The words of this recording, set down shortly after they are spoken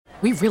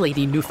We really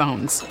need new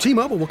phones.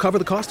 T-Mobile will cover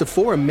the cost of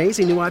 4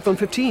 amazing new iPhone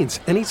 15s,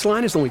 and each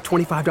line is only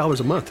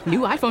 $25 a month. New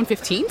iPhone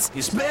 15s?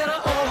 It's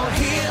better over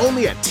here.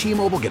 Only at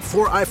T-Mobile, get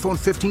 4 iPhone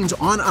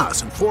 15s on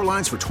us and 4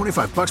 lines for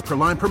 $25 per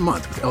line per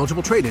month with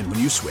eligible trade-in when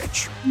you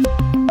switch.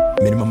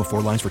 Minimum of 4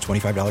 lines for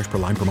 $25 per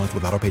line per month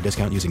with autopay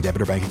discount using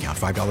debit or bank account.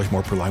 $5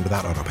 more per line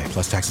without autopay,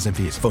 plus taxes and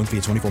fees. Phone fee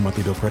at 24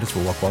 monthly bill credits for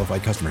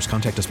well-qualified customers.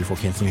 Contact us before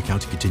canceling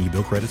account to continue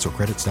bill credits or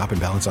credit stop and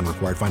balance on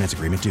required finance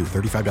agreement due.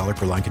 $35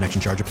 per line connection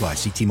charge applies.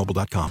 See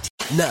T-Mobile.com.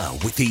 Now,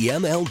 with the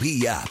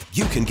MLB app,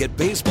 you can get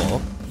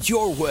baseball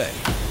your way.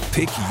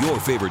 Pick your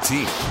favorite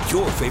team,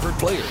 your favorite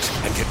players,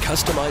 and get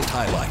customized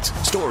highlights,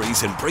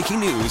 stories, and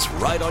breaking news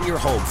right on your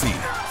home feed.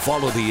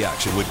 Follow the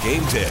action with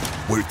Game Day,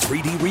 where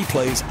 3D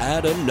replays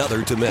add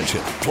another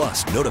dimension.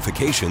 Plus,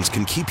 notifications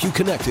can keep you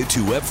connected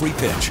to every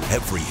pitch,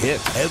 every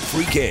hit,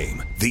 every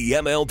game. The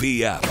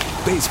MLB app.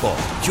 Baseball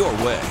your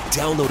way.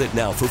 Download it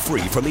now for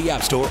free from the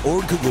App Store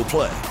or Google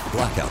Play.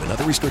 Blackout and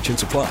other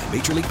restrictions apply.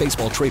 Major League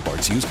Baseball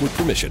trademarks used with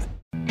permission.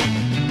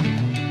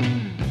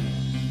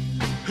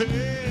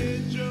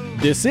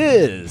 This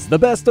is the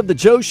Best of the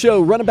Joe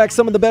Show, running back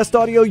some of the best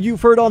audio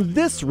you've heard on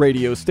this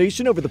radio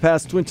station over the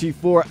past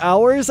 24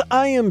 hours.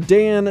 I am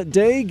Dan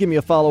Day. Give me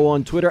a follow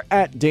on Twitter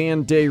at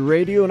Dan Day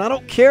Radio. And I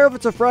don't care if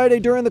it's a Friday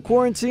during the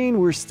quarantine,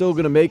 we're still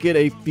going to make it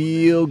a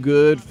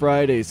feel-good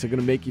Friday. So going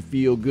to make you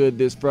feel good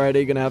this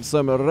Friday. Going to have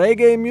some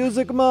reggae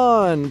music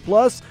on.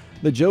 Plus,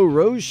 the Joe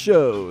Rose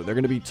Show. They're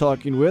going to be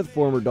talking with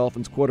former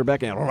Dolphins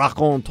quarterback and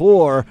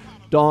raconteur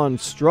Don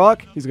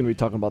Strock. He's going to be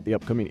talking about the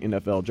upcoming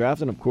NFL draft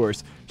and, of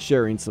course,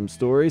 sharing some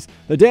stories.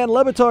 The Dan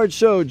Le Batard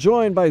Show,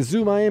 joined by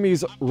Zoo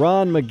Miami's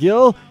Ron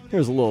McGill.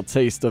 Here's a little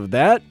taste of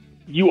that.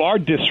 You are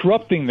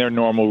disrupting their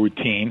normal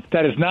routine.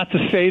 That is not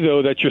to say,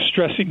 though, that you're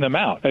stressing them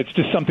out. It's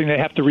just something they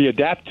have to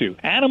readapt to.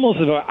 Animals,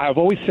 I've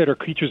always said, are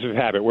creatures of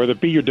habit, whether it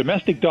be your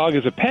domestic dog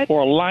as a pet or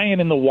a lion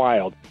in the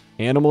wild.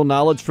 Animal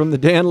knowledge from the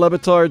Dan Le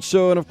Batard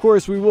Show. And, of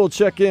course, we will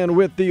check in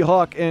with the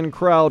Hawk and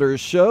Crowder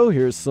Show.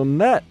 Here's some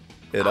net.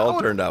 It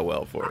all turned out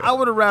well for you. I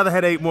would have rather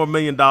had $8 more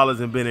million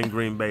and been in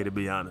Green Bay, to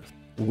be honest.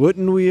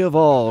 Wouldn't we have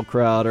all,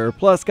 Crowder?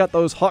 Plus, got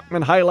those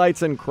Hawkman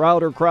highlights and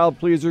Crowder crowd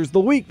pleasers the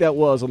week that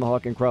was on the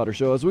Hawk and Crowder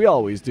Show, as we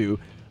always do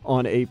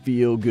on a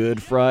Feel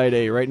Good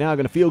Friday. Right now,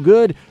 going to feel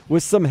good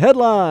with some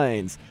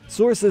headlines.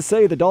 Sources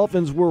say the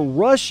Dolphins were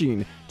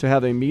rushing to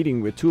have a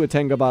meeting with Tua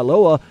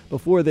Tagovailoa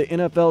before the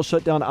NFL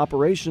shut down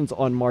operations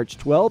on March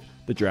 12th.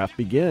 The draft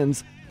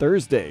begins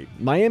Thursday.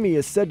 Miami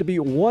is said to be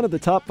one of the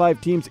top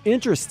 5 teams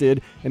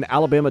interested in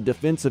Alabama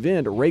defensive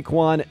end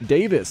Raekwon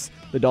Davis.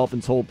 The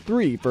Dolphins hold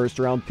 3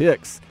 first-round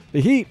picks.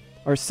 The Heat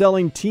are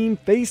selling team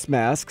face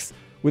masks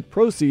with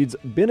proceeds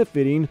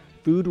benefiting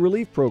food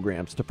relief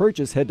programs. To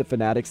purchase, head to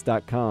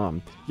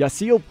Fanatics.com.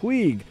 Yasiel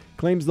Puig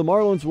claims the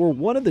Marlins were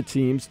one of the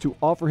teams to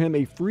offer him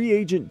a free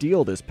agent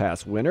deal this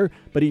past winter,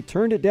 but he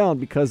turned it down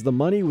because the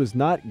money was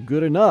not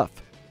good enough.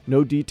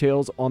 No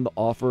details on the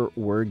offer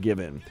were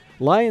given.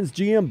 Lions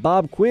GM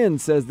Bob Quinn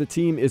says the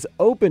team is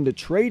open to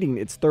trading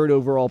its 3rd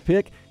overall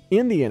pick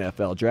in the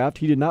NFL draft.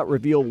 He did not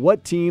reveal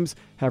what teams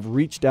have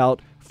reached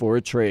out for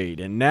a trade.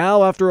 And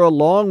now, after a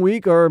long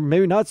week, or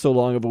maybe not so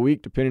long of a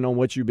week, depending on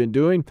what you've been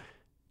doing,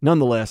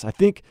 nonetheless, I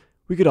think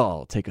we could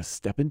all take a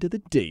step into the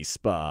day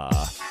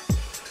spa.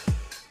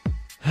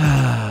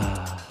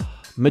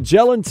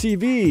 Magellan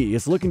TV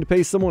is looking to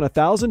pay someone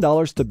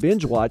 $1,000 to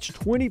binge watch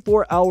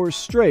 24 hours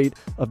straight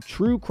of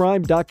true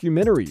crime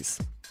documentaries.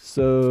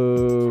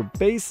 So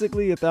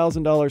basically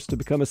 $1,000 to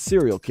become a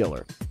serial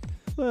killer.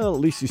 Well,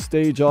 at least you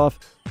stage off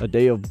a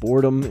day of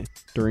boredom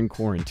during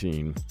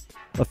quarantine.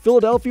 A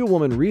Philadelphia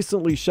woman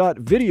recently shot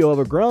video of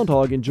a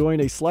groundhog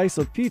enjoying a slice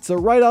of pizza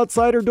right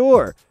outside her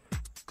door.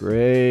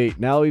 Great,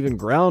 now even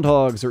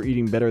groundhogs are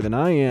eating better than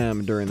I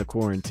am during the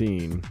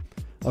quarantine.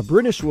 A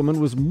British woman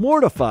was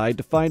mortified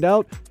to find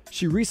out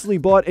she recently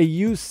bought a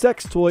used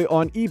sex toy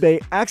on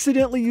eBay,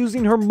 accidentally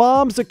using her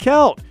mom's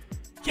account.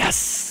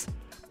 Yes!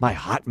 My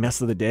hot mess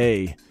of the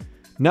day.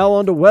 Now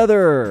on to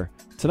weather.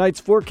 Tonight's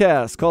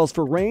forecast calls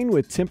for rain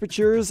with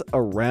temperatures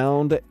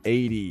around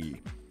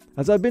 80.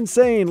 As I've been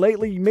saying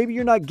lately, maybe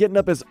you're not getting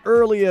up as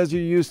early as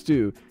you used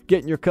to.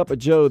 Getting your cup of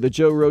Joe, the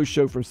Joe Rose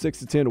Show from 6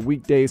 to 10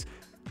 weekdays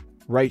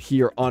right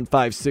here on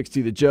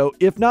 560 The Joe.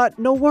 If not,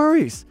 no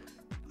worries.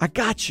 I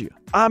got you.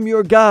 I'm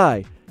your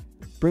guy.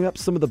 Bring up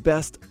some of the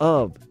best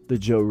of the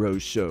Joe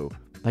Rose Show.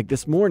 Like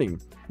this morning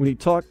when he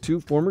talked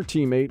to former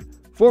teammate,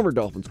 former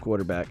Dolphins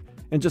quarterback,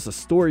 and just a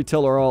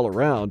storyteller all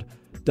around,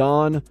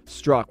 Don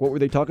Strock. What were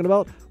they talking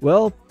about?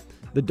 Well,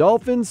 the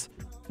Dolphins,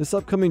 this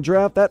upcoming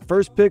draft, that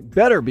first pick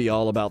better be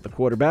all about the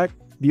quarterback.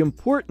 The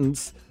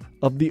importance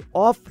of the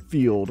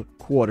off-field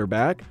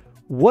quarterback.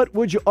 What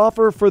would you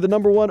offer for the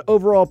number 1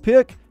 overall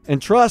pick?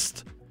 And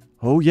trust.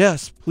 Oh,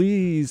 yes,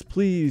 please,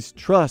 please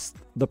trust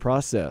the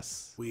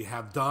process. We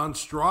have Don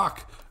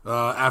Strock.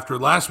 After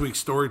last week's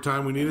story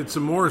time, we needed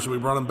some more, so we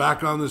brought him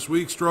back on this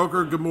week.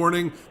 Stroker, good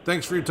morning.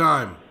 Thanks for your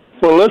time.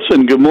 Well,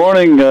 listen, good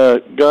morning,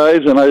 guys,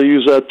 and I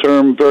use that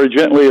term very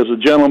gently as a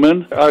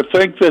gentleman. I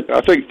think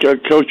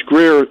Coach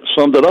Greer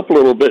summed it up a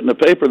little bit in the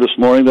paper this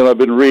morning that I've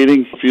been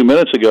reading a few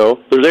minutes ago.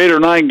 There's 8 or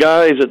 9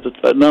 guys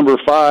at number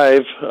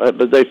 5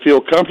 that they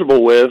feel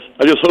comfortable with.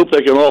 I just hope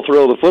they can all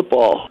throw the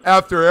football.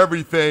 After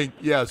everything,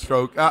 yeah,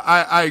 Stroke,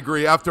 I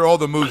agree. After all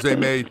the moves they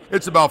made,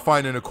 it's about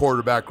finding a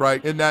quarterback, right?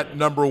 Isn't that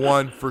number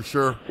 1 for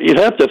sure? You'd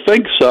have to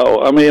think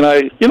so.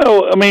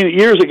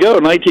 Years ago,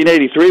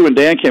 1983, when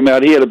Dan came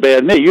out, he had a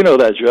bad knee. You know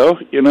that, Joe.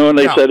 And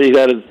they said he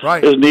had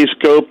his knee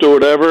scoped or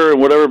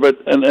whatever, but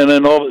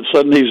then all of a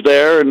sudden he's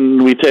there,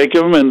 and we take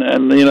him,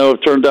 and it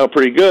turned out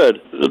pretty good.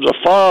 There's a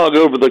fog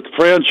over the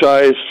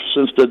franchise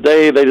since the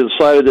day they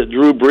decided that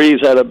Drew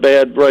Brees had a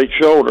bad right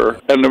shoulder.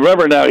 And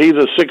remember now, he's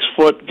a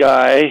 6-foot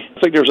guy. I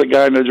think there's a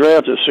guy in the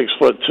draft that's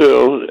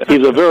 6'2".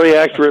 He's a very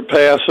accurate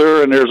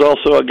passer, and there's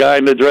also a guy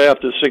in the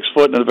draft that's 6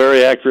 foot and a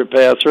very accurate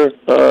passer.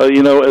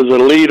 As a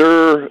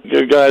leader,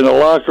 a guy in the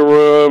locker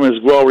room is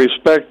well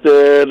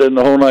respected and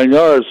the whole 9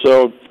 yards.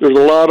 So there's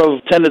a lot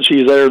of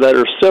tendencies there that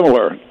are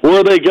similar.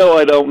 Where they go,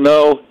 I don't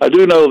know. I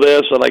do know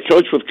this, that I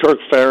coached with Kirk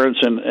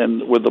Ferentz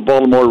and with the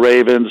Baltimore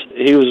Ravens.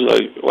 He was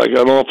like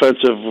an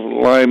offensive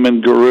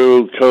lineman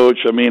guru coach.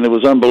 I mean, it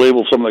was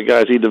unbelievable, some of the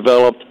guys he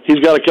developed. He's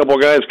got a couple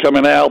of guys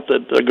coming out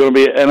that are going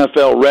to be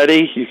NFL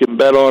ready. You can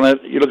bet on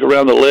it. You look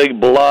around the league,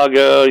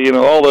 Balaga,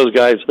 all those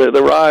guys.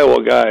 They're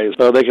Iowa guys.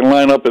 They can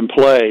line up and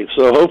play.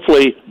 So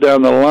hopefully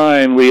down the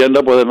line we end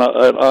up with an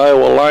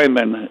Iowa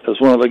lineman as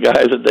one of the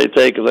guys that they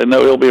take, because I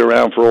know he'll be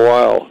around for a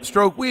while.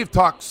 Stroke, we've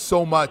talked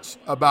so much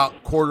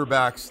about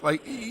quarterbacks.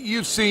 Like,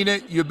 you've seen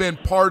it. You've been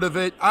part of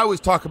it. I always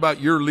talk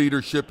about your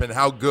leadership and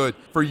how good,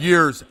 for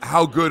years,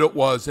 how good it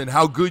was and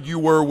how good you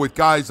were with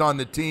guys on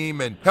the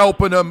team and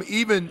helping them.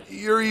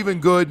 You're even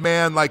good,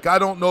 man. Like, I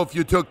don't know if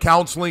you took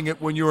counseling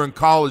when you were in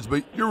college,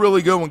 but you're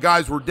really good when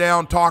guys were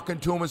down, talking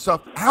to them and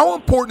stuff. How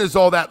important is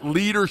all that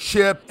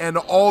leadership and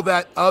all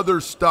that other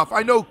stuff?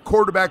 I know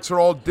quarterbacks are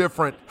all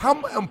different.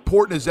 How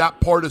important is that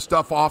part of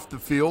stuff off the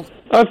field?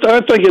 I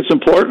think it's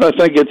important. I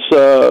think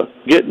it's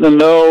getting to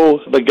know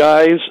the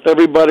guys.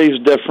 Everybody's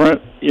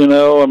different.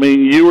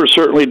 You were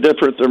certainly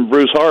different than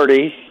Bruce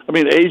Hardy.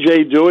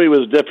 A.J. Dewey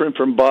was different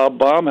from Bob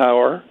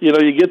Baumhauer.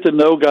 You get to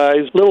know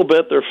guys a little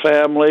bit, their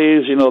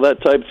families, that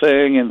type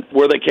thing, and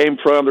where they came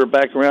from, their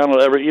background,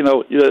 whatever.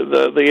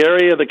 The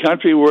area of the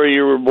country where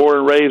you were born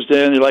and raised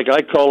in,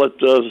 I call it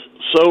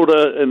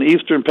soda in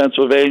eastern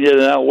Pennsylvania,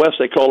 and out west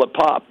they call it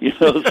pop.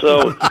 So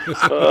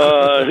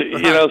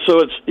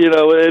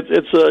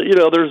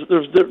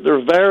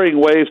there's varying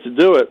ways to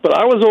do it. But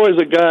I was always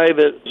a guy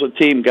that was a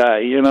team guy,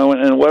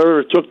 and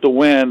whatever it took to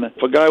win.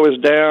 If a guy was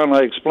down,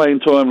 I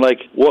explained to him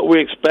what we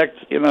expect,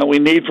 we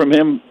need from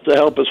him to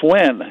help us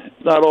win.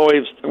 Not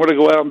always I'm going to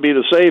go out and be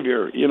the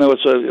savior.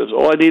 It's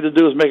all I need to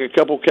do is make a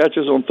couple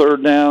catches on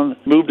third down,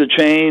 move the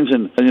chains,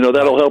 and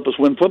that'll help us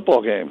win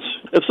football games.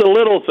 It's the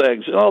little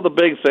things. All the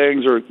big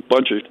things are a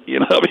bunch of,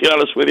 I'll be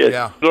honest with you.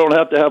 Yeah. You don't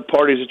have to have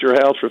parties at your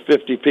house for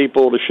 50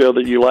 people to show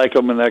that you like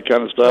them and that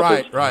kind of stuff.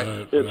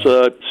 It's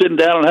sitting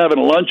down and having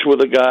lunch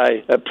with a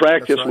guy at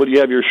practice when you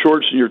have your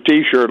shorts and your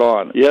T-shirt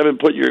on. You haven't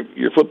put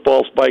your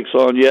football spikes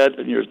on yet,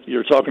 and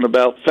you're talking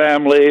about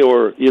family,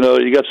 or you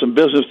got some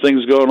business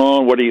things going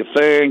on. What do you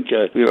think?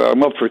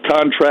 I'm up for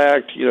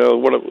contract.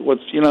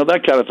 What's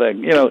that kind of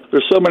thing.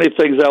 There's so many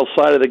things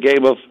outside of the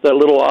game of that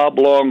little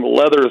oblong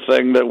leather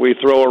thing that we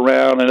throw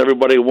around and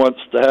everybody wants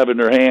to have in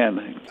their hand.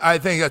 I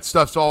think that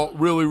stuff's all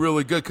really,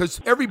 really good because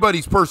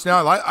everybody's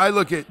personality. I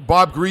look at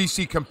Bob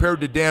Greasy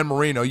compared to Dan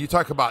Marino. You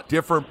talk about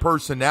different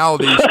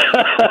personalities,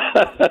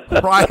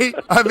 right?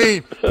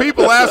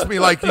 People ask me,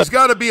 he's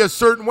got to be a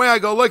certain way. I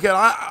go, look at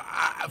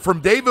from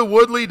David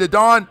Woodley to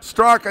Don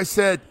Strock, I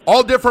said,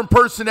 all different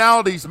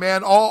personalities,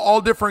 man,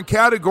 all different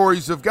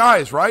categories of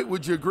guys, right?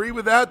 Would you agree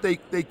with that? They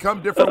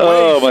come different ways.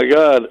 Oh, my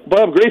God.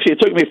 Bob Greasy, it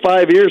took me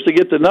 5 years to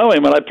get to know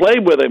him, and I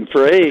played with him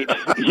for 8.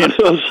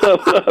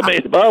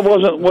 Bob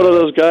wasn't one of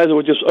those guys that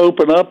would just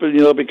open up and,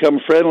 become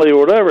friendly or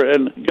whatever.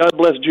 And God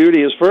bless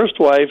Judy, his first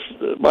wife.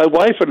 My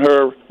wife and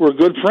her were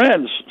good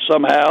friends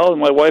somehow.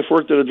 And my wife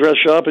worked at a dress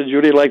shop, and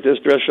Judy liked this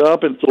dress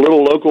shop. And it's a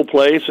little local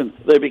place, and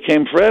they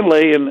became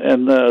friendly,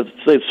 and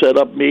they'd set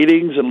up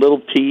meetings and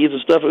little teas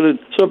and stuff. And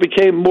so it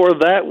became more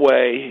that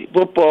way.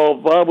 Football,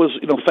 Bob was,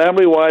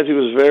 family-wise, he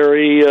was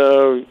very,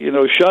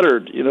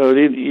 shuttered.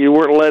 You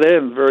weren't let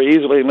in very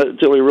easily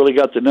until he really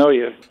got to know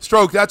you.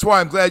 Stroke, that's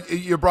why I'm glad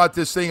you brought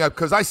this thing up,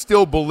 because I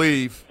still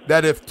believe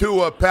that if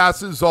Tua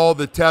passes all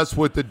the tests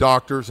with the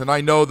doctors, and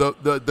I know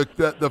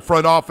the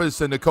front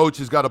office and the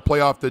coaches got to play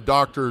off the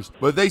doctors,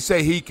 but they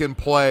say he can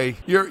play.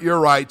 You're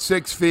right,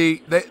 6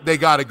 feet. They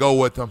got to go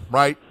with him,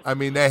 right?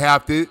 They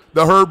have to.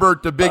 The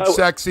Herbert, the big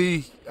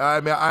sexy.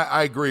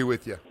 I agree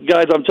with you.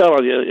 Guys, I'm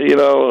telling you,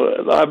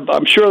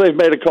 I'm sure they've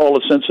made a call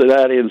to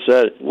Cincinnati and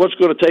said, what's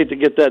going to take to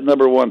get that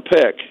number 1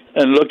 pick?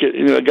 And look at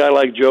a guy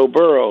like Joe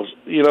Burrow,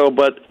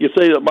 but you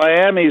say that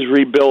Miami's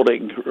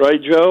rebuilding,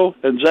 right, Joe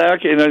and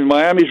Zach? And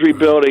Miami's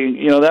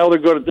rebuilding. Now they're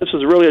going to. This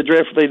is really a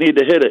draft where they need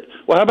to hit it.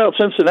 Well, how about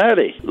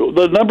Cincinnati?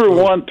 The number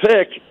 1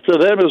 pick to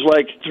them is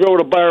like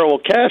throwing a barrel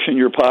of cash in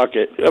your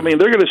pocket. I mean,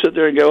 they're going to sit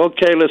there and go,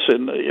 okay,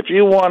 listen, if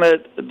you want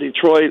it,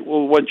 Detroit,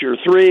 we want your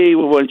 3,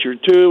 we want your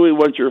 2, we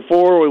want your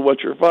 4, we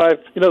want your 5.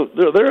 You know,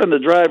 they're in the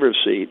driver's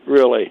seat,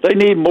 really. They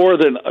need more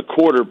than a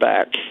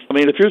quarterback. I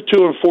mean, if you're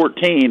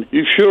 2-14,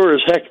 you sure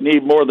as heck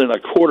need more than a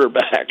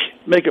quarterback.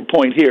 Make a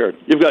point here.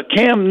 You've got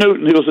Cam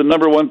Newton, who was the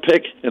number 1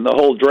 pick in the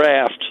whole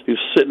draft, who's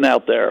sitting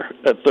out there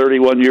at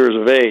 31 years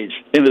of age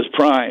in his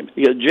prime.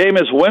 You got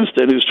Jameis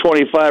Winston, who's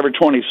 25 or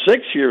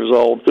 26 years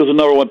old, who's the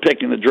number 1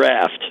 pick in the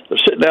draft. They're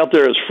sitting out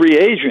there as free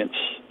agents.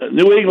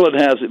 New England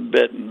hasn't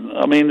bitten.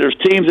 I mean, there's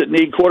teams that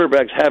need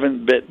quarterbacks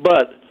haven't bit,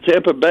 but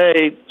Tampa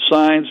Bay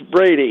signs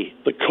Brady.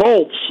 The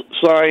Colts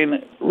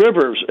sign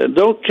Rivers, and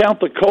don't count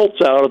the Colts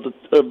out of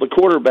the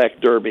quarterback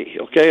derby.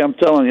 Okay, I'm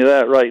telling you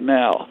that right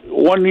now.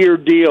 1-year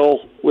deal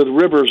with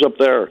Rivers up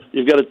there.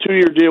 You've got a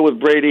 2-year deal with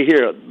Brady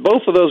here.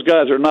 Both of those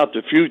guys are not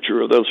the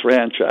future of those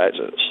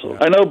franchises.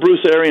 I know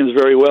Bruce Arians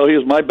very well. He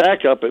was my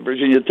backup at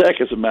Virginia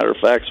Tech, as a matter of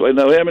fact, so I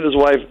know him and his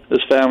wife,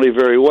 his family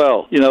very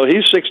well. You know,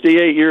 he's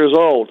 68 years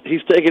old.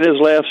 He's taking his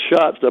last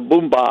shot to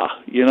Boomba.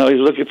 You know,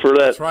 he's looking for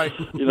that. That's right.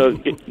 You know,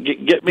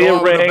 get me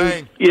a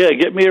ring. Yeah,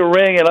 get me a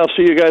ring, and I'll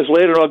see you guys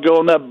later. I'll go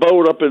on that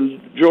boat up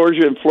in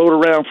Georgia and float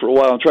around for a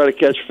while and try to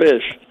catch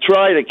fish.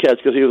 Try to catch,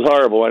 because he was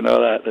horrible. I know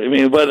that. I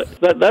mean, but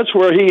that's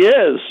where he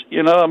is.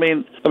 You know, I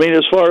mean,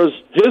 as far as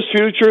his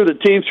future, the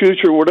team's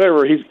future,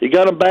 whatever, he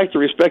got him back to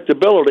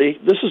respectability.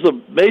 This is a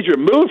major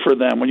move for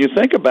them when you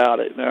think about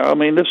it. Now, I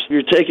mean,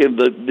 you're taking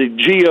the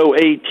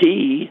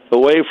GOAT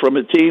away from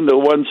a team that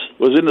once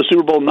was in the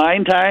Super Bowl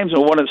 9 times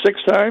and won it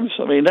 6 times.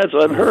 I mean, that's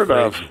unheard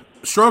of.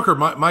 Stroker,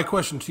 my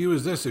question to you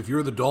is this. If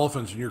you're the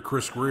Dolphins and you're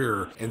Chris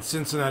Greer and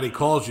Cincinnati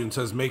calls you and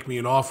says, make me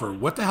an offer,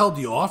 what the hell do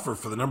you offer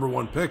for the number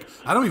 1 pick?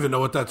 I don't even know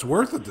what that's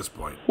worth at this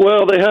point.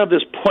 Well, they have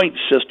this point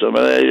system.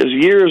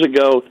 Years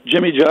ago,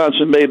 Jimmy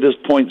Johnson made this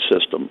point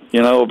system,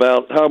 you know,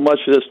 about how much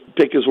this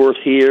pick is worth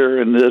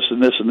here and this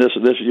and this and this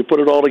and this. You put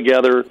it all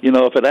together, you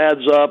know, if it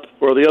adds up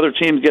or the other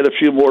teams get a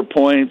few more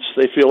points,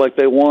 they feel like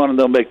they won and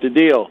they'll make the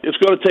deal. It's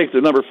going to take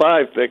the number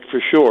 5 pick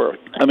for sure.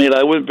 I mean,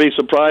 I wouldn't be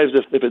surprised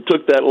if it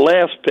took that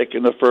last pick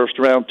in the first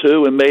round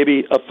too, and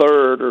maybe a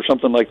third or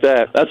something like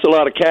that. That's a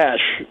lot of cash,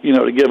 you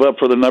know, to give up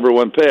for the number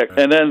 1 pick.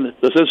 And then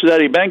the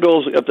Cincinnati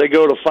Bengals, if they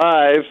go to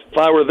 5, if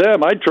I were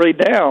them, I'd trade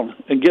down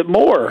and get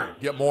more.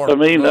 Get more. I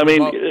mean,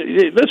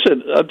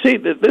 listen,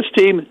 this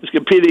team is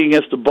competing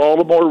against the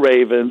Baltimore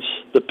Ravens,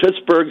 the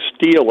Pittsburgh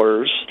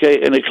Steelers,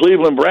 okay, and the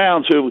Cleveland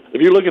Browns, who,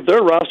 if you look at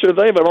their roster,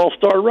 they have an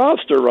all-star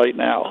roster right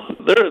now.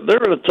 They're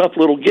in a tough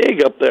little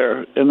gig up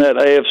there in that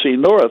AFC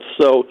North.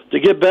 So to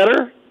get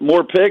better,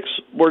 more picks,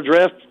 more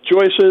draft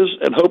choices,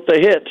 and hope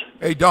they hit.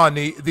 Hey, Don,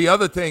 the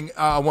other thing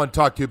I want to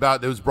talk to you about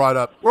that was brought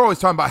up, we're always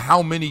talking about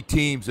how many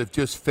teams have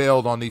just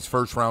failed on these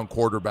first-round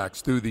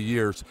quarterbacks through the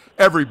years.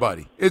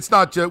 Everybody. It's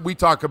not just we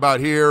talk about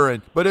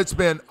here, but it's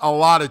been a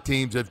lot of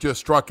teams have just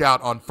struck out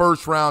on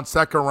first round,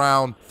 second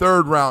round,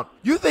 third round.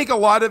 You think a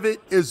lot of it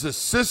is the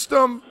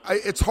system?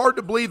 It's hard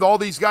to believe all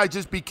these guys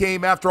just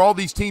became, after all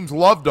these teams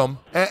loved them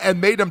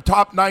and made them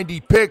top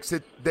 90 picks,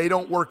 that they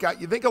don't work out.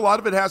 You think a lot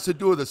of it has to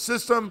do with the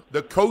system,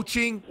 the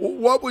coaching?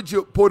 What would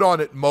you put on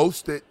it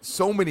most that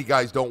so many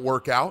guys don't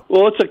work out?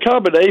 Well, it's a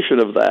combination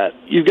of that.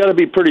 You've got to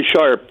be pretty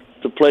sharp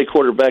to play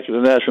quarterback in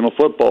the National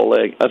Football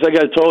League. I think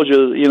I told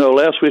you,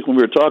 last week when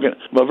we were talking,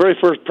 my very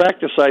first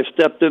practice I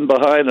stepped in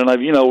behind, and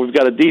we've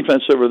got a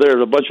defense over there,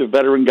 a bunch of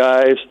veteran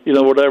guys,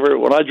 whatever.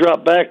 When I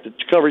dropped back, the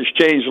coverage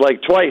changed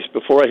like twice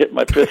before I hit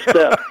my 5th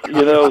step,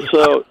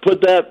 so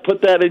put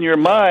that in your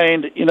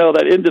mind,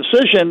 that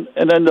indecision,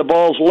 and then the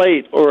ball's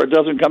late, or it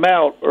doesn't come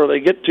out, or they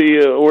get to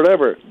you, or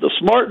whatever. The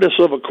smartness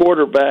of a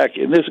quarterback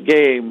in this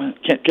game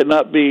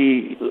cannot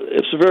be,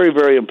 it's very,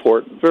 very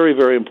important, very,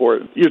 very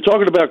important. You're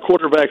talking about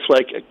quarterbacks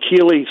like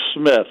Akili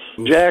Smith,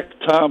 Jack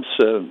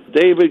Thompson,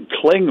 David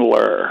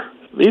Klingler.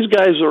 These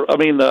guys are,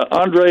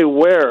 Andre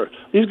Ware.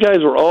 These guys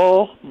are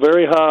all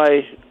very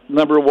high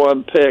number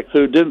 1 pick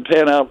who didn't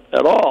pan out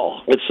at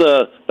all.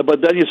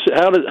 But then you see,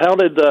 how did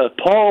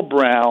Paul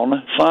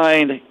Brown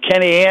find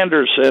Kenny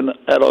Anderson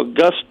at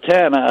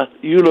Augustana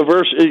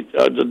University,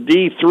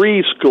 the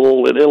D3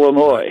 school in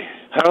Illinois?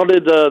 How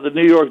did the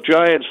New York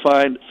Giants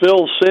find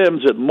Phil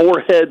Simms at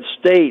Morehead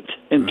State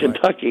in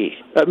Kentucky?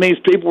 That means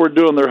people were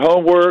doing their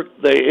homework.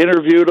 They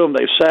interviewed them.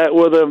 They sat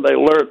with them. They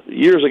learned.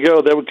 Years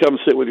ago, they would come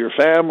sit with your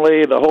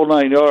family, the whole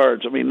 9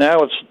 yards.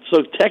 Now it's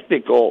so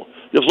technical.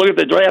 Just look at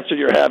the drafts that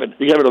you're having.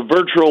 You're having a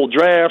virtual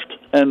draft,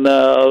 and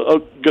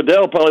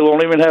Goodell probably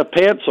won't even have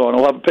pants on.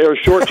 He'll have a pair of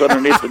shorts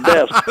underneath the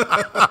desk,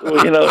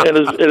 in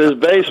his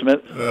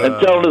basement,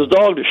 and telling his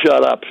dog to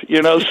shut up.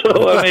 It's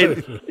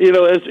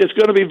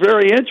going to be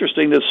very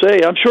interesting to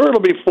see. I'm sure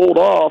it'll be pulled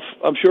off.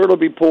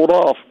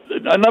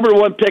 Number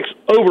 1 picks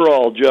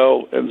overall,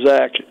 Joe and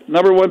Zach.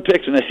 Number 1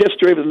 picks in the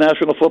history of the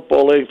National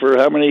Football League for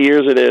how many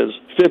years it is.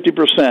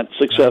 50%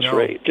 success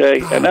rate, okay?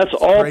 God, and that's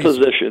all crazy.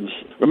 Positions.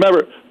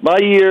 Remember, my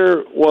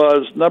year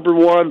was number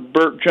 1,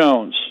 Burt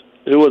Jones,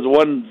 who was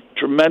one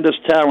tremendous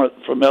talent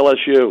from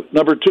LSU.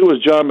 Number 2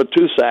 was John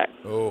Matuszak.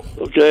 Oh.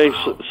 Okay,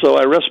 wow. so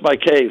I rest my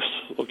case.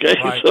 Okay,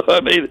 right. So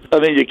I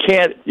mean, you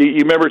can't.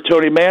 You remember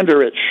Tony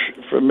Mandarich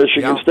from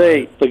Michigan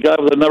State, the guy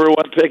with the number 1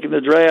 pick in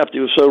the draft. He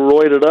was so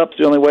roided up, it's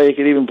the only way he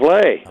could even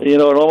play. It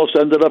almost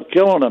ended up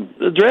killing him.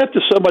 The draft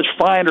is so much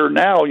finer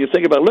now. You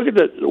think about it. Look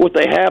at what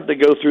they have to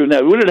go through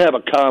now. We didn't have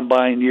a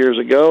combine years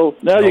ago.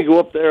 Now you go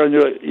up there and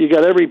you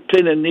got every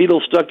pin and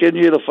needle stuck in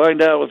you to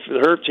find out if it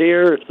hurts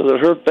here, does it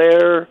hurt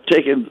there.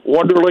 Taking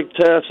Wonderlic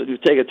tests, and you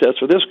take a test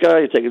for this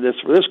guy, you take a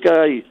test for this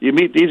guy. You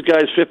meet these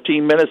guys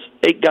 15 minutes,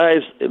 8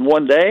 guys in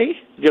one day.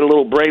 Get a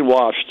little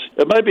brainwashed.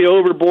 It might be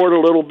overboard a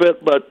little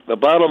bit, but the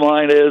bottom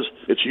line is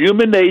it's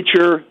human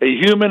nature. A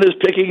human is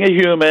picking a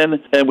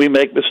human, and we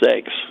make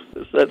mistakes.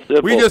 It's that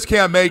simple. We just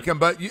can't make them,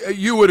 but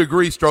you would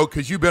agree, Stroke,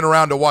 because you've been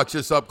around to watch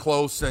this up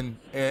close and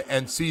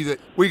see that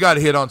we got to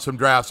hit on some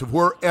drafts. If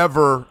we're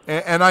ever,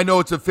 and I know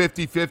it's a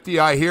 50-50,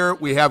 I hear it.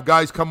 We have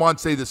guys come on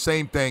say the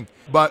same thing,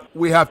 but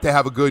we have to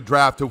have a good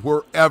draft if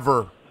we're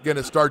ever going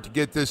to start to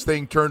get this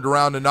thing turned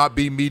around and not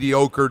be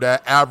mediocre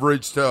to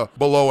average to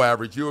below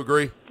average. You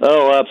agree?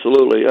 Oh,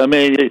 absolutely. I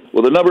mean,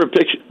 with the number of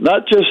picks,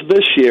 not just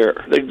this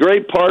year, the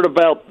great part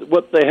about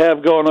what they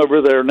have going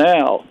over there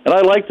now, and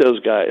I like those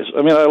guys.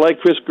 I mean, I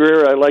like Chris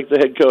Greer. I like the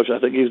head coach. I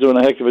think he's doing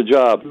a heck of a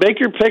job. Make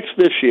your picks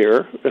this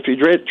year. If you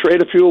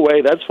trade a few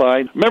away, that's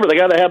fine. Remember, they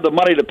got to have the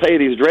money to pay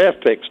these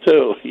draft picks,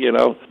 too.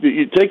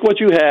 You take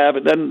what you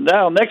have, and then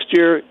now next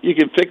year you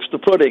can fix the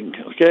pudding,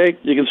 okay?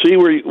 You can see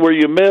where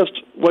you missed,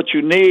 what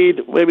you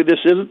need. Maybe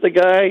this isn't the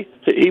guy.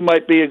 He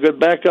might be a good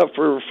backup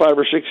for 5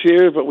 or 6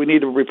 years, but we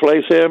need to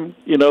replace him.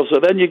 So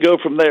then you go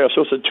from there.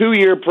 So it's a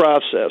 2-year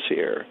process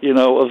here,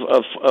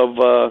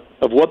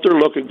 of what they're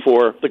looking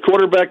for. The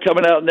quarterback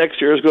coming out next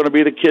year is going to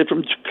be the kid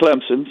from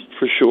Clemson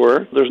for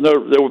sure.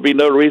 There would be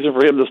no reason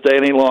for him to stay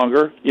any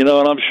longer, and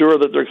I'm sure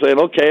that they're saying,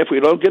 okay, if we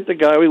don't get the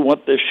guy we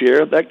want this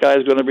year, that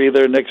guy's going to be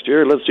there next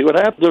year. Let's see what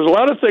happens. There's a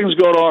lot of things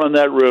going on in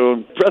that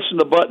room.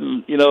 Pressing the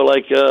button,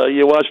 like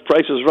you watch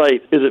Price is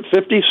Right. Is it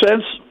 50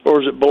 cents? Or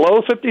is it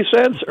below 50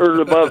 cents or is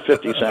it above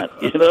 50 cents?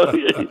 You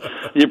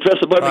press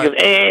the button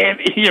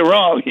and you're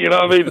wrong.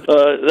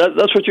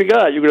 That's what you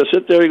got. You're going to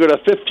sit there. You're going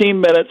to have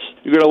 15 minutes.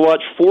 You're going to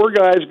watch 4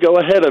 guys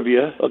go ahead of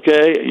you,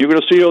 okay? You're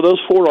going to see who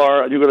those 4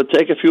 are, and you're going to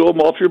take a few of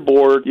them off your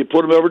board. You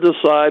put them over to the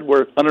side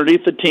where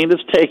underneath the team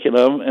that's taking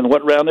them and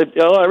what round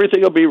everything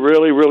will be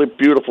really, really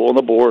beautiful on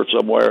the board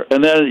somewhere.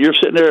 And then you're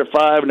sitting there at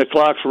 5 and the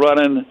clock's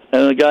running,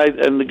 and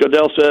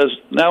Goodell says,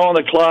 now on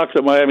the clock,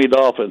 the Miami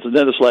Dolphins. And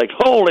then it's like,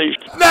 holy...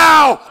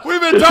 Now!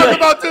 We've been talking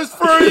about this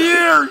for a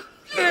year.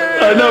 Yeah.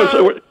 I know.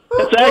 So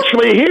it's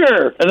actually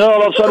here. And then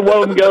all of a sudden one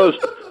of them goes,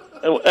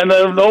 and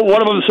then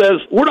one of them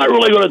says, we're not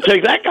really going to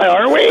take that guy,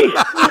 are we?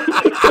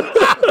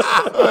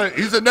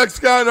 He's the next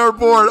guy on our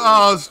board.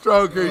 Oh,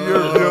 Stroker,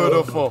 you're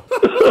beautiful.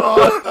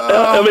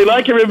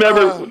 I can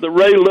remember the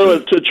Ray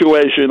Lewis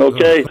situation,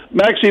 okay?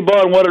 Maxie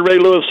Bond wanted Ray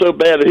Lewis so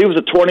bad that he was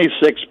a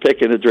 26th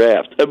pick in the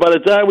draft. And by the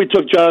time we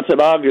took Jonathan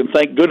Ogden,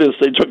 thank goodness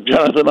they took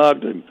Jonathan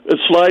Ogden,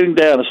 it's sliding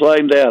down.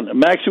 And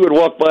Maxie would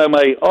walk by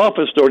my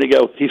office door and he'd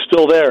go, he's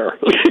still there.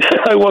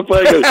 I walked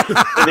by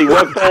and he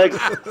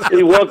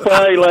walked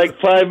by like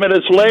 5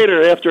 minutes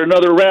later after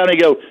another round. He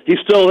go, he's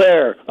still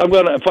there.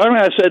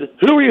 Finally I said,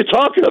 who are you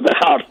talking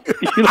about?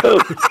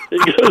 He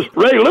goes,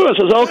 Ray Lewis.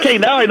 I said, okay,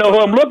 now I know who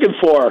I'm looking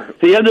for.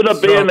 He ended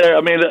up being there.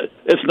 I mean,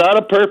 it's not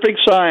a perfect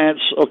science,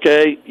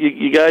 okay?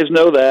 You guys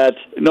know that.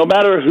 No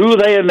matter who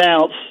they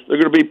announce, there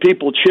are going to be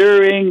people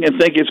cheering and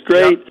think it's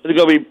great. Yep. There's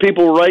going to be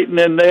people writing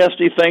in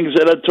nasty things,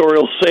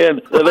 editorials saying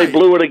that they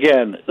blew it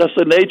again. That's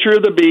the nature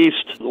of the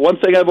beast. One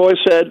thing I've always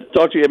said,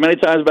 talked to you many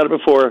times about it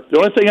before, the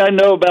only thing I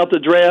know about the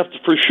draft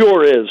for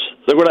sure is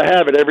they're going to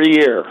have it every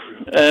year.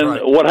 And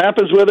what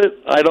happens with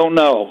it, I don't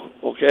know.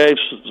 Okay,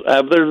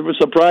 have there been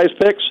surprise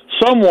picks?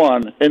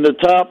 Someone in the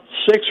top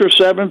 6 or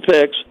 7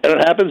 picks, and it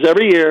happens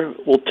every year,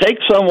 will take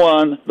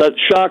someone that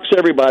shocks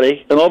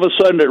everybody, and all of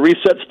a sudden it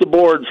resets the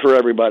board for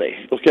everybody.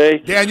 Okay,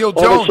 Daniel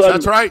Jones,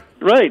 that's right.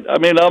 Right. I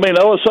mean, all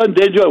of a sudden,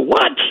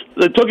 what?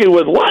 They took him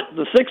with what?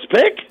 The 6th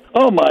pick?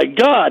 Oh, my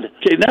God.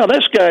 Okay, now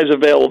this guy's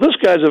available. This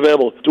guy's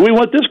available. Do we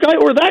want this guy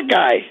or that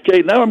guy?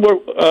 Okay, now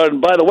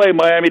by the way,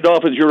 Miami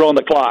Dolphins, you're on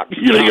the clock.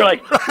 You're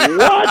like,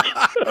 what?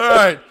 All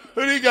right.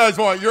 Who do you guys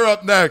want? You're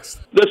up next.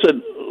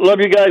 Listen, love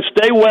you guys.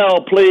 Stay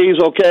well, please,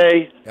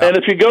 okay? Yeah. And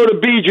if you go to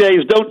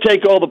BJ's, don't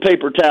take all the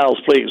paper towels,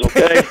 please,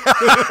 okay?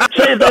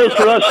 Save those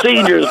for us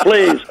seniors,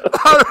 please.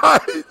 All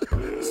right.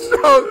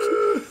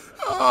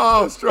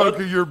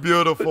 Stroker, you're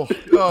beautiful.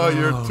 Oh,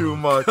 you're too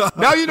much.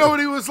 Now you know what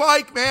he was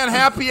like, man.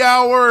 Happy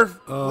hour.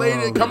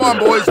 Lady, come on,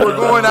 boys. We're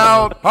going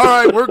out. All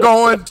right, we're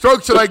going.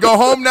 Stroke, should I go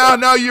home now?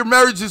 Now your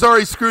marriage is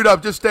already screwed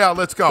up. Just stay out.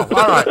 Let's go. All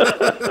right.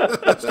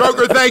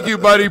 Stroker, thank you,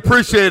 buddy.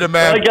 Appreciate it,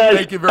 man. All right, guys.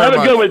 Thank you very much.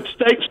 Have a good one.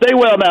 Stay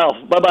well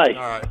now. Bye-bye.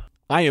 All right.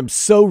 I am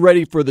so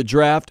ready for the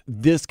draft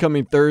this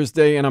coming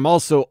Thursday, and I'm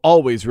also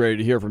always ready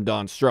to hear from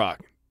Don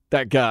Strock.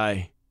 That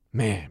guy,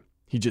 man,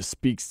 he just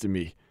speaks to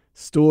me.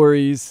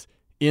 Stories,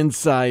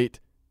 insight,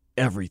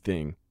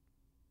 everything.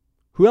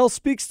 Who else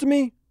speaks to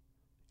me?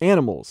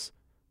 Animals.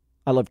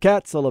 I love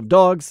cats. I love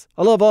dogs.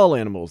 I love all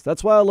animals.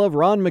 That's why I love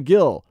Ron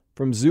McGill.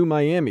 from Zoo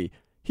Miami.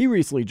 He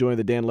recently joined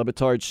the Dan Le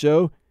Batard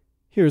Show.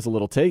 Here's a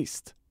little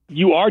taste.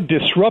 You are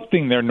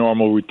disrupting their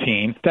normal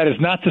routine. That is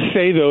not to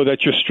say, though,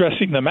 that you're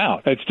stressing them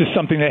out. It's just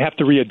something they have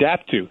to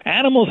readapt to.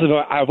 Animals,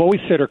 I've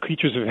always said, are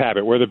creatures of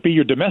habit, whether it be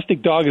your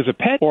domestic dog as a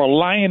pet or a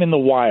lion in the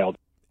wild.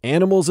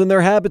 Animals and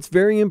their habits,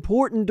 very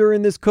important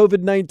during this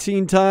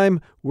COVID-19 time.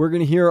 We're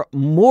going to hear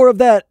more of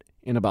that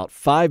in about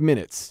 5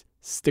 minutes.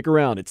 Stick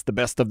around. It's the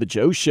Best of the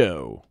Joe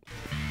Show.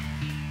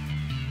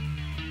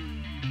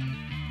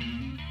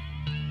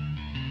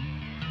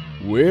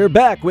 We're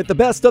back with the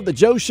Best of the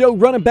Joe Show,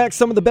 running back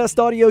some of the best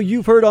audio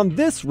you've heard on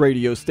this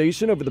radio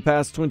station over the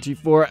past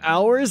 24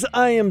 hours.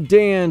 I am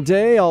Dan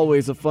Day,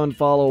 always a fun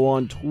follow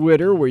on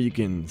Twitter where you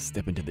can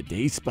step into the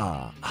day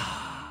spa.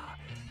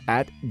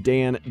 At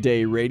Dan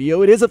Day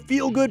Radio. It is a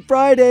feel-good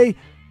Friday.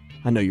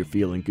 I know you're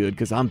feeling good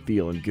because I'm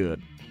feeling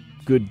good.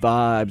 Good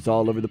vibes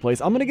all over the place.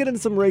 I'm going to get into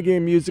some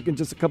reggae music in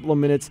just a couple of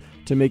minutes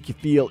to make you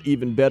feel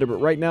even better. But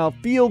right now,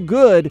 feel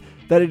good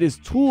that it is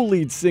Tool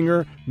lead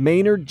singer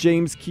Maynard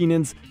James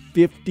Keenan's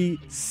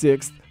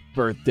 56th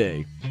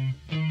birthday.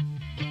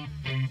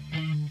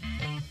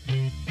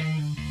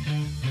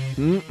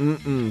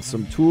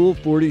 Some Tool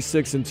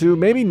 46 and 2.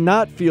 Maybe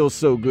not feel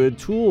so good.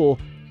 Tool,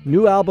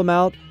 new album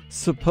out.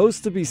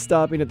 Supposed to be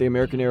stopping at the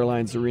American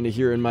Airlines Arena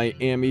here in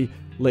Miami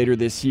later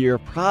this year.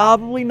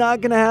 Probably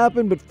not going to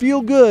happen, but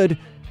feel good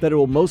that it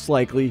will most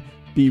likely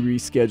be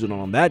rescheduled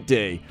on that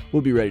day.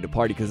 We'll be ready to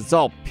party because it's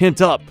all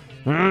pent up.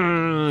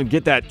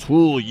 Get that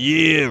Tool,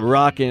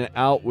 rocking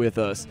out with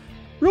us.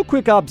 Real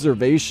quick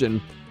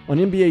observation on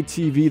NBA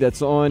TV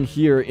that's on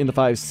here in the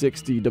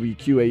 560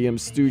 WQAM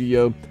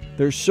studio.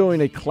 They're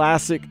showing a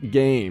classic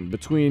game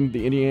between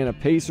the Indiana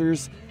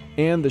Pacers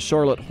and the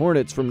Charlotte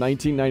Hornets from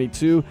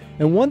 1992.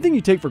 And one thing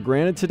you take for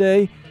granted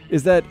today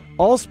is that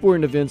all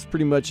sporting events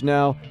pretty much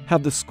now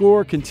have the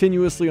score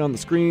continuously on the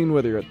screen,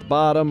 whether you're at the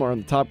bottom or on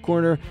the top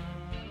corner.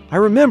 I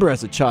remember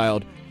as a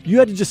child, you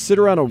had to just sit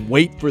around and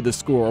wait for the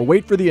score or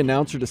wait for the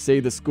announcer to say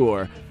the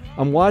score.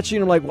 I'm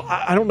watching, I'm like, well,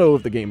 I don't know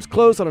if the game's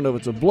close. I don't know if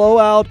it's a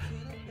blowout.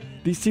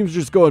 These teams are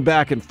just going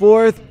back and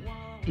forth.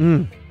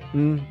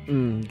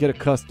 Get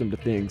accustomed to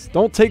things.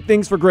 Don't take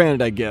things for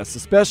granted, I guess,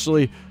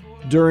 especially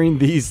during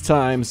these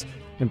times.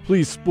 And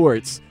please,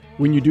 sports,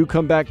 when you do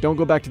come back, don't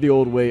go back to the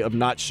old way of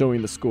not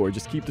showing the score.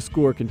 Just keep the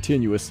score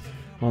continuous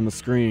on the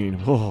screen.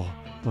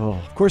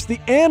 Of course, the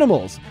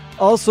animals,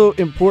 also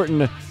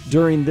important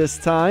during this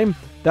time.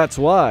 That's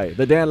why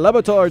the Dan Le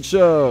Batard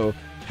Show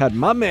had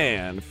my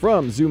man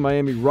from Zoo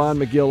Miami, Ron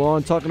McGill,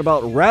 on talking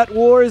about rat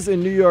wars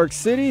in New York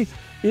City.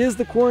 Is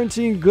the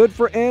quarantine good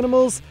for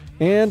animals?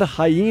 And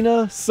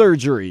hyena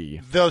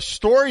surgery. The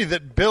story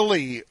that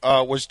Billy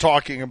was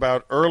talking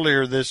about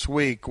earlier this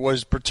week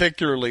was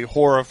particularly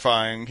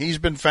horrifying. He's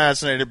been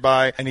fascinated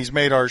by, and he's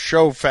made our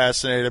show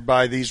fascinated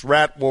by, these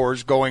rat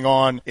wars going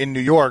on in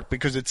New York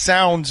because it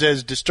sounds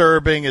as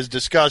disturbing, as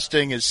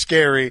disgusting, as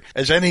scary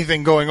as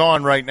anything going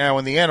on right now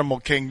in the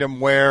animal kingdom,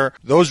 where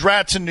those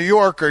rats in New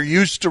York are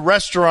used to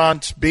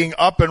restaurants being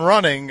up and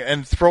running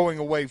and throwing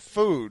away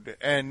food.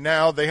 And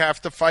now they have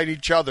to fight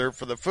each other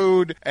for the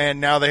food, and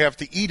now they have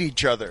to eat each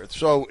other.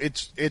 So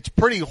it's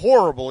pretty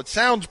horrible. It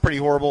sounds pretty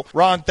horrible.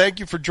 Ron, thank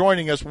you for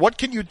joining us. What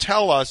can you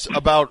tell us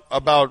about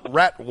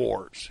rat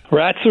wars?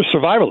 Rats are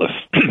survivalists.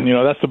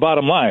 That's the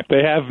bottom line.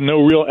 They have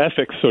no real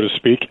ethics, so to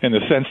speak, in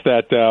the sense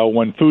that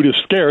when food is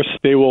scarce,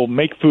 they will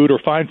make food or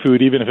find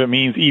food even if it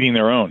means eating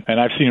their own. And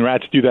I've seen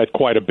rats do that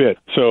quite a bit.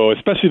 So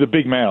especially the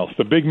big males.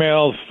 The big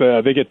males,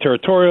 they get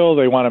territorial.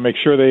 They want to make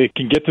sure they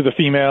can get to the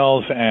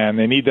females, and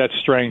they need that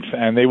strength,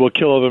 and they will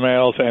kill other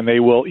males, and they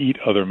will eat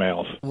other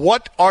males.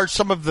 What are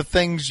some of the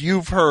things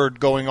you've heard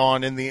going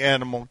on in the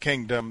animal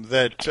kingdom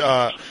that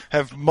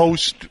have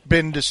most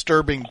been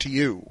disturbing to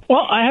you?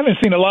 Well, I haven't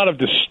seen a lot of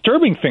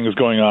disturbing things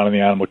going on in the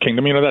animal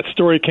kingdom. That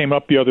story came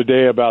up the other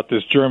day about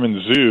this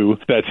German zoo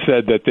that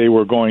said that they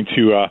were going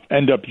to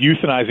end up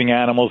euthanizing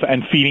animals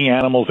and feeding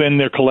animals in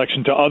their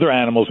collection to other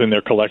animals in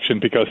their collection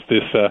because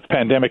this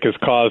pandemic has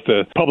caused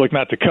the public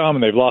not to come,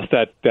 and they've lost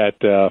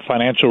that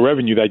financial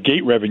revenue, that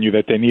gate revenue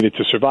that they needed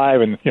to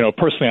survive. And,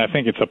 personally, I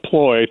think it's a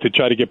ploy to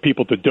try to get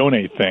people to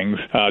donate things,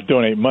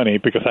 donate money,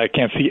 because I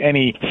can't see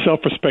any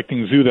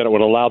self-respecting zoo that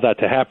would allow that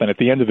to happen. At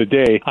the end of the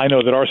day, I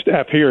know that our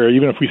staff here,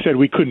 even if we said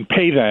we couldn't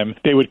pay them,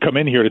 they would come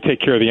in here to take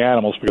care of the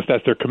animals because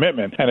that's their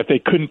commitment. And if they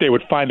couldn't, they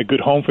would find a good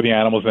home for the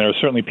animals, and there are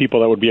certainly people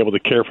that would be able to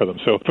care for them.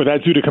 So for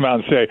that zoo to come out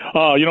and say,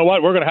 oh, you know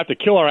what, we're going to have to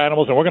kill our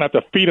animals and we're going to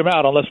have to feed them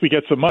out unless we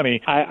get some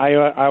money,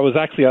 I was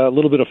actually a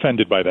little bit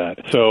offended by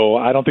that. So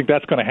I don't think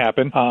that's going to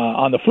happen.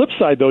 On the flip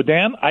side, though,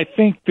 Dan, I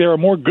think there are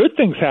more good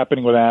things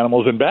happening with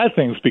animals than bad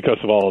things because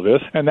of all of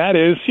this, and that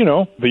is,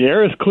 the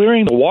air is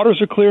clearing, the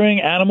waters are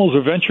clearing, animals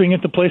are venturing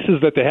into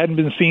places that they hadn't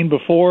been seen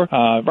before.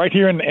 Right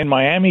here in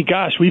Miami,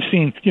 gosh, we've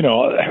seen,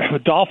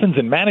 dolphins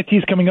and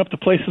manatees coming up to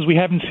places we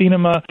haven't seen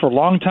them for a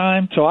long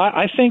time. So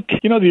I think,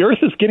 the earth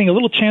is getting a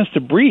little chance to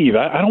breathe.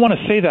 I don't want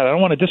to say that. I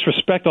don't want to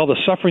disrespect all the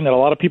suffering that a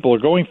lot of people are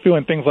going through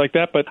and things like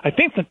that. But I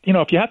think that,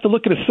 if you have to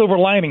look at a silver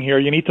lining here,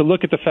 you need to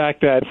look at the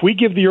fact that if we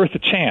give the earth a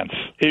chance,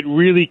 it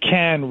really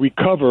can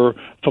recover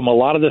from a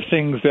lot of the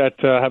things that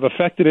have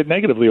affected it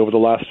negatively over the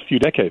last few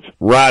decades.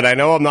 Rod, I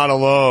know I'm not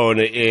alone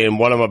in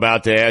what I'm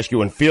about to ask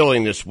you and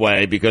feeling this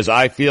way, because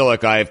I feel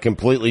like I have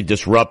completely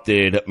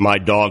disrupted my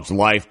dog's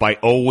life by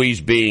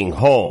always being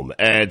home.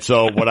 And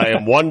so what I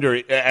am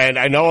wondering, and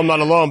I know I'm not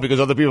alone because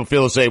other people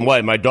feel the same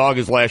way. My dog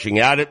is lashing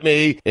out at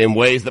me in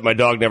ways that my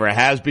dog never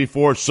has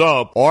before.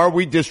 So are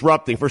we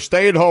disrupting, for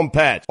stay-at-home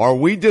pets, are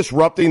we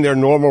disrupting their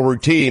normal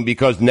routine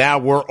because now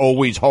we're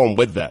always home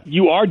with them?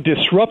 You are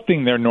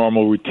disrupting their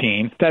normal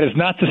routine. That is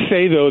not to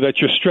say, though, that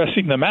you're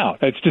stressing them out.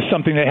 It's just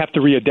something they have to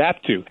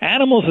readapt to.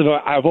 Animals,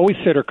 I've always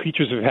said, are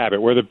creatures of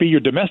habit, whether it be your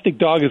domestic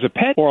dog as a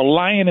pet or a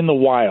lion in the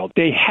wild.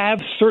 They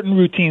have certain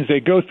routines they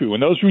go through. When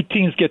those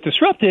routines get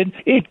disrupted,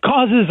 it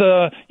causes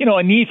a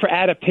need for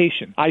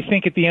adaptation. I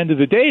think at the end of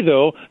the day,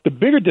 though, the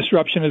bigger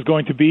disruption is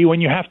going to be when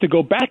you have to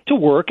go back to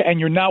work and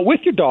you're not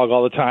with your dog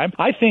all the time.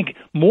 I think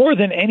more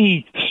than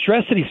any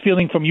stress that he's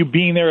feeling from you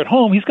being there at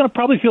home, he's going to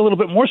probably feel a little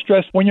bit more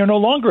stressed when you're no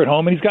longer at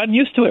home and he's gotten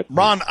used to it.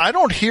 Ron, I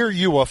don't hear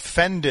you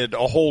offended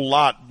a whole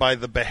lot by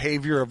the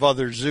behavior of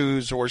other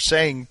zoos or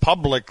saying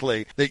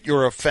publicly that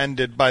you're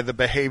offended by the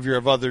behavior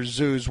of other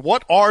zoos.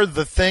 What are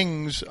the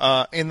things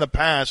in the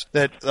past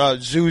that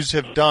zoos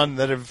have done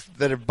that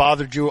have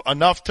bothered you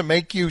enough to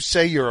make you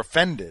say you're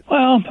offended?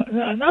 Well,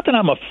 not that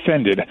I'm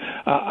offended.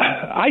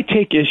 I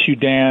take issue,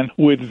 Dan,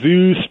 with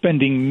zoos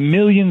spending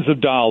millions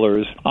of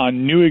dollars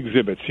on new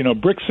exhibits,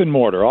 bricks and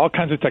mortar, all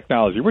kinds of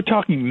technology. We're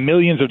talking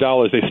millions of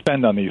dollars they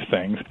spend on these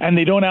things, and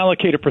they don't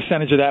allocate a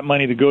percentage of that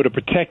money to go to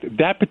protect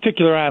that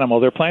particular animal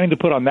they're planning to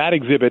put on that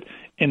exhibit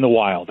in the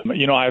wild.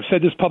 I've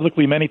said this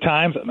publicly many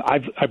times.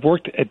 I've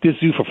worked at this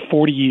zoo for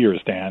 40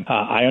 years, Dan.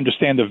 I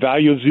understand the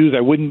value of zoos.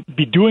 I wouldn't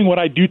be doing what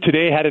I do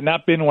today had it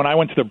not been when I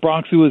went to the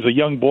Bronx Zoo as a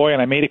young boy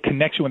and I made a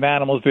connection with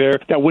animals there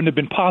that wouldn't have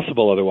been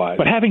possible otherwise.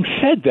 But having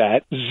said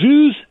that,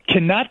 zoos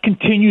cannot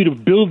continue to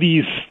build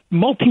these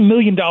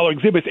multi-million-dollar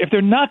exhibits if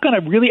they're not going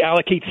to really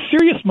allocate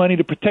serious money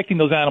to protecting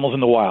those animals in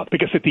the wild.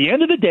 Because at the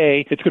end of the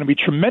day, it's going to be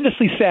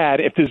tremendously sad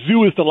if the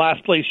zoo is the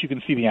last place you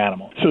can see the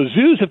animal. So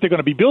zoos, if they're going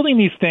to be building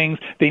these things,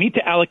 they need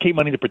to allocate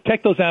money to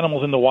protect those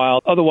animals in the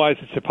wild. Otherwise,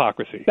 it's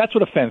hypocrisy. That's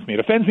what offends me. It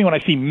offends me when I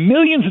see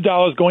millions of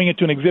dollars going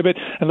into an exhibit,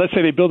 and let's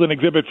say they build an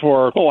exhibit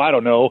for,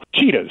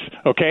 cheetahs,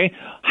 okay?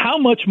 How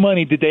much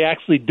money did they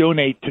actually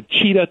donate to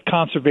cheetah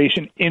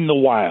conservation in the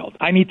wild?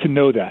 I need to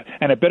know that.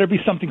 And it better be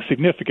something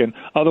significant.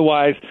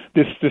 Otherwise,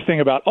 this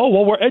thing about,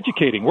 we're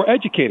educating.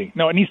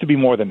 No, it needs to be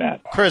more than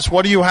that. Chris,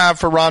 what do you have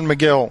for Ron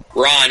McGill?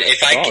 Ron,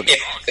 if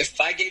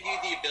I gave you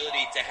the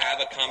ability to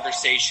have a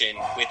conversation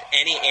with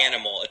any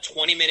animal, a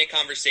 20-minute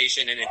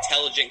conversation, an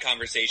intelligent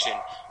conversation,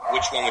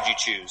 which one would you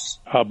choose?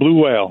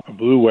 Blue whale.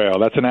 Blue whale.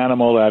 That's an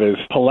animal that is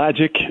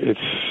pelagic. It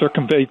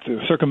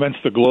circumvents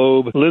the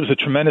globe, lives a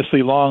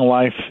tremendously long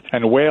life,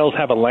 and whales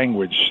have a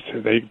language.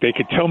 They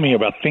could tell me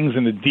about things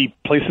in the deep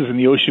places in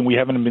the ocean we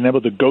haven't been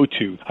able to go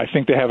to. I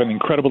think they have an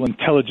incredible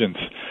intelligence,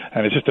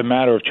 and it's just a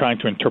matter of trying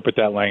to interpret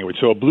that language.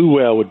 So a blue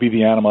whale would be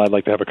the animal I'd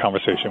like to have a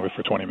conversation with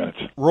for 20 minutes.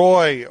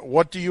 Roy,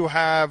 what do you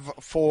have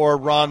for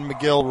Ron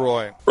McGill,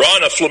 Roy?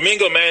 Ron, a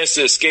flamingo managed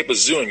to escape a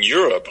zoo in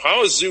Europe.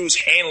 How are zoos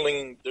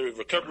handling the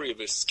recovery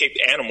of escaped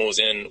animals,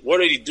 and what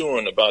are they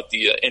doing about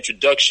the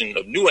introduction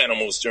of new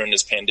animals during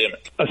this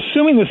pandemic?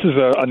 Assuming this is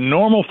a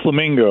normal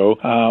flamingo,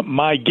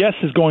 my guess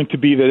is going to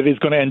be that it is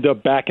going to end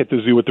up back at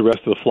the zoo with the rest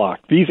of the flock.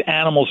 These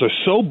animals are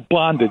so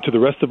bonded to the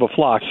rest of a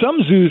flock.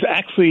 Some zoos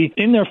actually,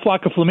 in their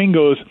flock of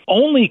flamingos,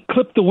 only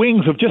clip the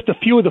wings of just a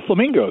few of the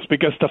flamingos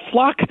because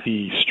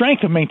the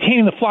strength of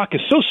maintaining the flock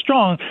is so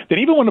strong that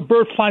even when a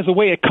bird flies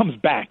away, it comes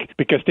back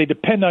because they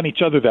depend on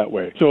each other that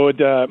way. So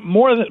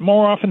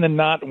more often than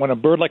not, when a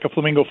bird like a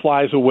flamingo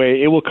flies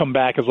away, it will come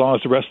back as long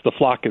as the rest of the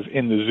flock is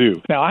in the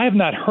zoo. Now, I have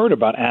not heard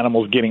about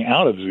animals getting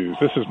out of zoos.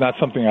 This is not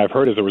something I've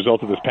heard as a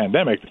result of this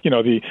pandemic.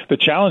 The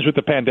challenge with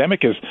the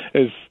pandemic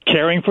is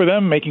caring for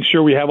them, making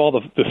sure we have all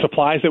the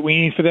supplies that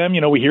we need for them.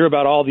 We hear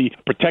about all the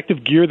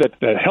protective gear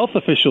that health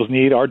officials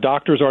need, our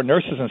doctors, our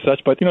nurses and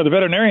such, but, the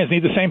veterinarians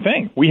need the same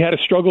thing. We had a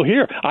struggle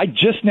here. I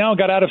just now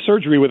got out of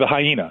surgery with a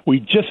hyena. We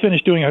just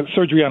finished doing a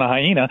surgery on a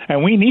hyena,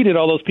 and we needed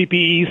all those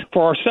PPEs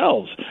for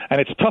ourselves,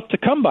 and it's tough to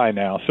come by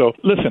now. So,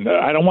 listen,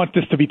 I don't want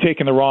this to be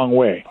taken the wrong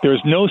way.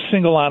 There's no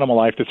single animal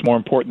life that's more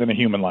important than a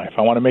human life.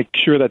 I want to make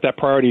sure that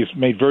priority is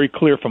made very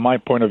clear from my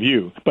point of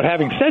view. But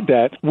having said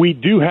that, we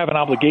do have an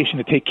obligation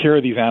to take care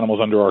of these animals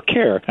under our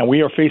care, and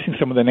we are facing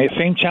some of the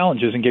same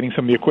challenges in getting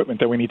some of the equipment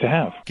that we need to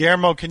have.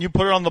 Guillermo, can can you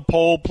put it on the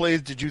poll,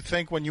 please? Did you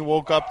think when you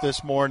woke up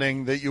this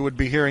morning that you would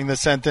be hearing the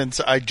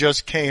sentence, "I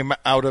just came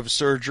out of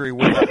surgery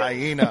with a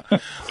hyena"?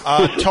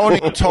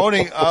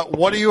 Tony,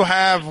 what do you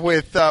have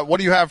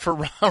for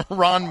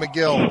Ron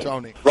McGill,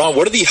 Tony? Ron,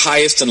 what are the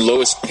highest and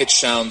lowest pitch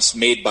sounds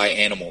made by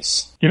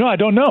animals? I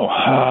don't know.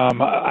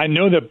 I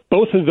know that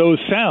both of those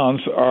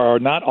sounds are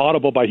not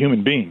audible by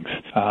human beings.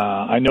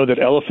 I know that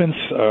elephants,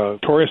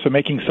 tourists are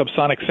making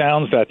subsonic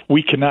sounds that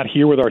we cannot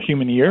hear with our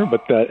human ear,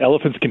 but that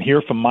elephants can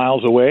hear from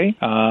miles away.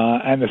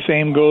 And the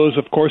same goes,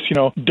 of course,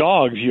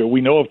 dogs.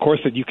 We know, of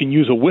course, that you can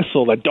use a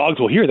whistle that dogs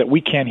will hear that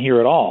we can't hear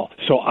at all.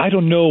 So I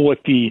don't know what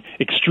the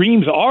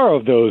extremes are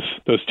of those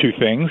two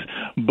things,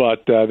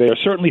 but they are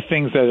certainly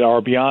things that are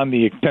beyond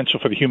the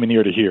potential for the human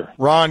ear to hear.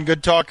 Ron,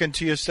 good talking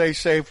to you. Stay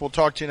safe. We'll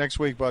talk to you next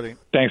week, buddy.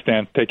 Thanks,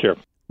 Dan. Take care.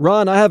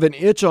 Ron, I have an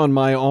itch on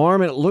my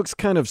arm, and it looks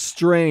kind of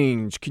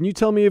strange. Can you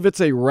tell me if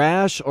it's a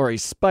rash or a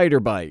spider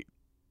bite?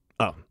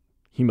 Oh,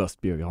 he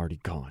must be already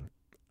gone.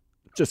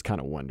 Just kind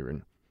of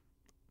wondering.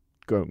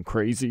 Going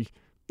crazy?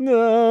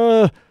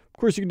 Of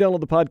course, you can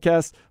download the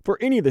podcast for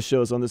any of the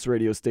shows on this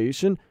radio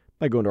station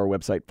by going to our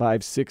website,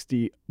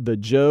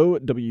 560thejoe,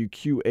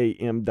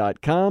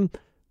 WQAM.com,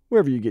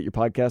 wherever you get your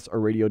podcasts, our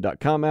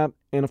radio.com app.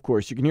 And, of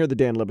course, you can hear the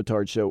Dan Le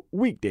Batard Show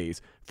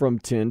weekdays from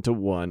 10 to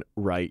 1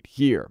 right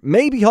here.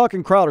 Maybe Hawk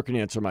and Crowder can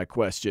answer my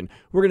question.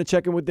 We're going to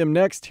check in with them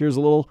next. Here's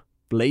a little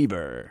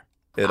flavor.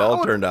 It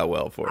all turned out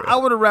well for you. I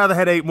would have rather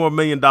had $8 more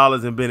million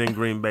and been in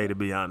Green Bay, to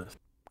be honest.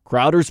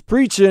 Crowder's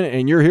preaching,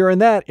 and you're hearing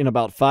that in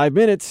about 5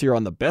 minutes here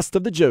on the Best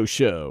of the Joe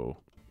Show.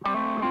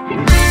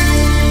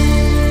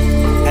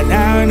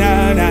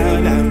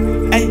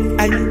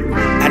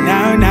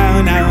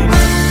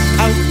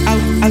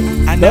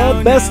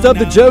 The Best of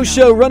the Joe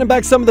Show, running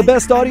back some of the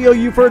best audio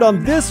you've heard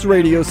on this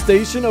radio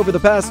station over the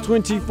past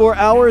 24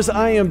 hours.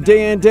 I am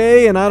Dan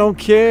Day, and I don't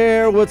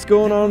care what's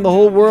going on in the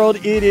whole world.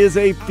 It is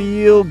a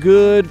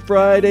feel-good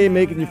Friday,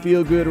 making you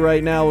feel good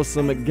right now with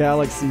some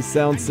Galaxy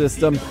Sound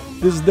System.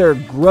 This is their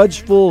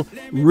Grudgeful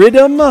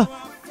Rhythm.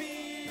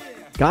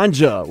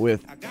 Ganja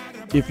with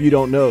If You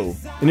Don't Know.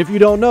 And if you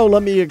don't know,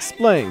 let me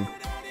explain.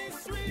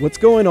 What's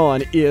going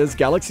on is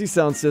Galaxy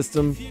Sound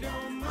System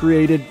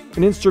created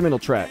an instrumental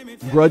track,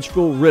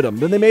 Grudgeful Rhythm.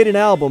 Then they made an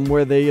album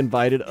where they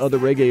invited other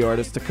reggae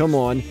artists to come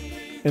on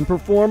and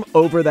perform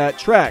over that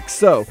track.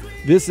 So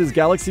this is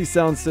Galaxy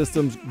Sound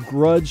System's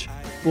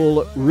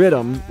Grudgeful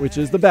Rhythm, which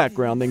is the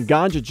background. Then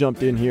Ganja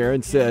jumped in here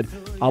and said,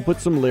 I'll put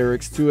some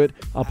lyrics to it.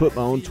 I'll put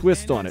my own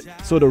twist on it.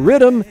 So the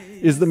rhythm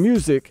is the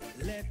music,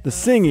 the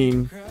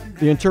singing,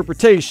 the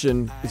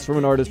interpretation is from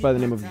an artist by the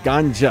name of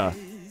Ganja.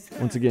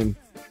 Once again,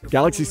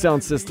 Galaxy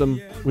Sound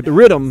System with the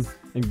rhythm,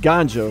 and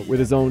Ganja with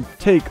his own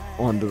take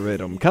on the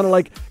rhythm. Kind of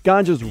like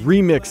Ganja's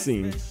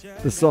remixing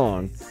the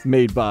song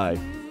made by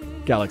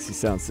Galaxy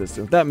Sound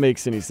System. If that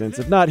makes any sense.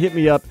 If not, hit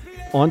me up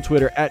on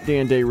Twitter at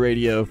Dan Day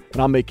Radio,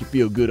 and I'll make you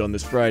feel good on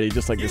this Friday,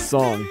 just like this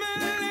song.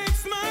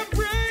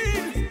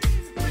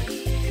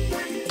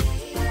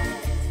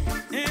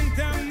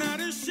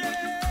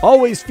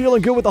 Always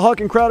feeling good with the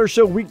Hawk and Crowder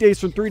Show, weekdays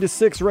from 3 to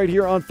 6 right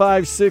here on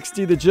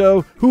 560 The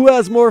Joe. Who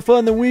has more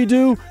fun than we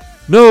do?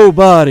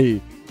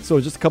 Nobody. So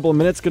just a couple of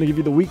minutes, going to give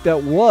you the week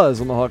that was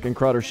on the Hawk and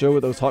Crowder Show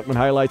with those Hawkman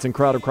highlights and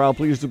Crowder crowd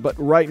pleasers. But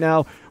right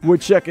now, we're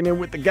checking in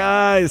with the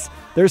guys.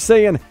 They're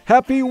saying,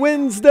 Happy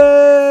Wednesday!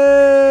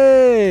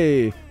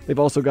 They've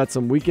also got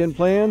some weekend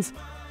plans,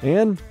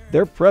 and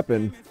they're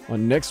prepping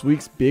on next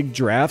week's big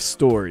draft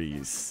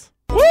stories.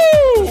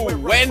 Woo!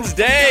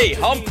 Wednesday,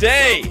 hump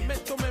day.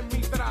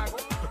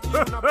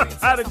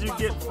 How did you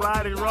get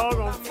Friday wrong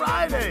on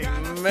Friday?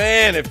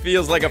 Man, it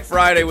feels like a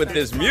Friday with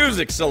this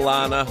music,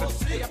 Solana.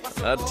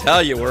 I'll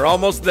tell you, we're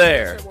almost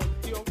there.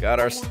 Got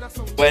our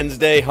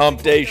Wednesday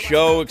hump day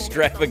show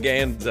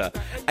extravaganza.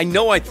 I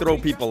know I throw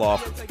people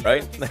off,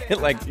 right?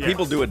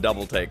 People do a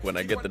double take when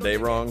I get the day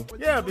wrong.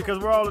 Yeah, because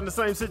we're all in the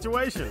same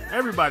situation.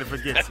 Everybody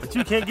forgets. But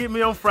you can't get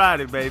me on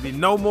Friday, baby.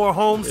 No more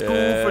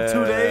homeschool for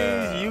 2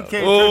 days. You can't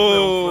trick me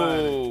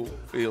on Friday.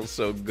 Feels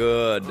so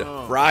good.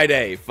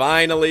 Friday,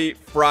 finally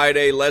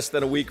Friday, less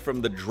than a week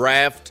from the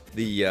draft.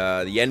 The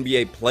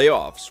NBA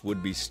playoffs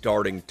would be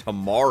starting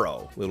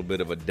tomorrow. A little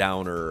bit of a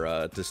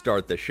downer to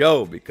start the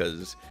show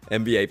because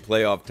NBA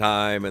playoff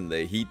time and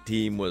the Heat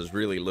team was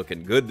really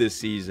looking good this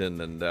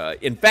season. And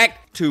in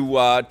fact,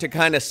 to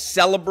kind of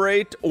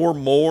celebrate or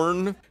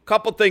mourn,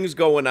 couple things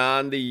going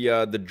on.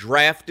 The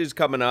draft is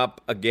coming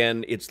up.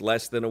 Again, it's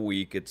less than a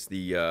week. It's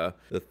the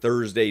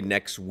Thursday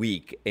next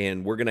week,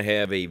 and we're going to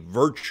have a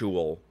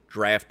virtual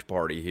draft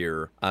party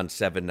here on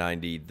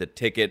 790 The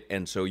Ticket,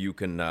 and so you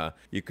can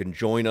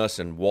join us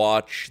and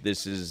watch.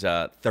 This is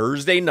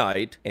Thursday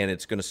night, and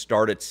it's going to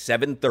start at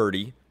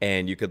 7:30,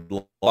 and you could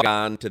log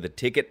on to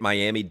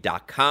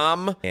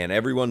theticketmiami.com, and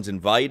everyone's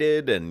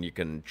invited, and you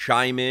can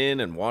chime in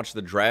and watch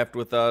the draft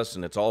with us,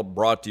 and it's all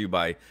brought to you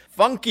by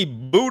Funky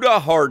Buddha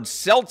Hard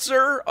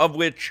Seltzer, of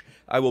which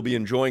I will be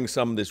enjoying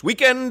some this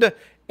weekend,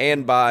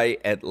 and by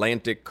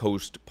Atlantic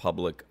Coast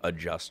Public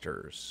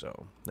Adjusters.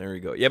 So there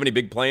you go. You have any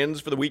big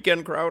plans for the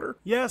weekend, Crowder?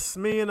 Yes,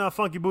 me and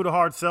Funky Buddha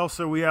Hard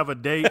Seltzer, we have a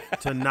date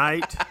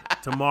tonight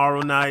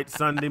tomorrow night,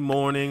 Sunday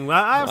morning.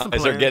 Well, I have some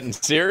plans. You guys are getting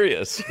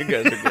serious. You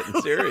guys are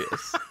getting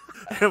serious.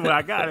 Well,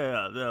 I got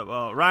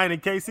Ryan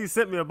and Casey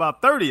sent me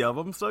about 30 of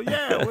them. So,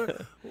 yeah,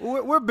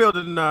 we're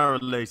building our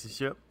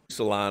relationship.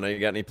 Solana, you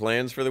got any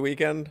plans for the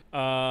weekend?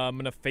 I'm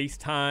going to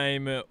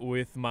FaceTime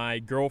with my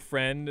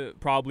girlfriend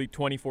probably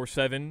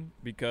 24/7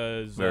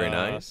 because very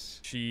nice.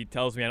 She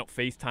tells me I don't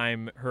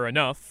FaceTime her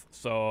enough,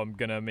 so I'm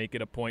going to make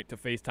it a point to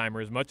FaceTime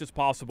her as much as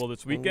possible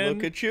this weekend.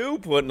 Look at you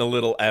putting a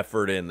little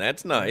effort in.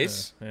 That's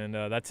nice. And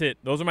that's it.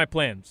 Those are my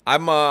plans.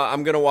 I'm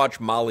going to watch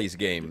Molly's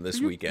game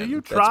this weekend. Do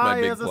you That's my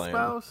big as a plan.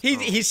 spouse?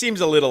 He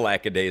seems a little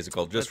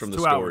lackadaisical just That's from the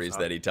 2 stories hours,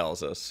 that he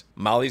tells us.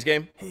 Molly's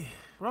game?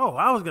 Bro,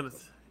 I was going to...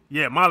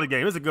 Yeah, Molly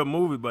Game. It's a good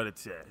movie, but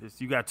it's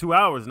you got 2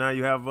 hours now.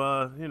 You have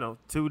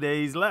 2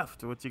 days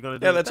left. What you gonna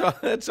do? Yeah,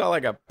 that's all I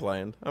got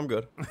planned. I'm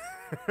good.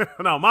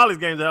 No, Molly's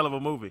Game's a hell of a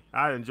movie.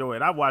 I enjoy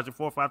it. I've watched it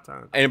 4 or 5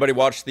 times. Anybody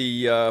watch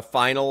the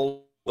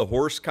final the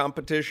horse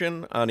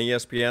competition on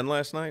ESPN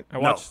last night? I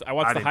watched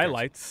the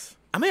highlights.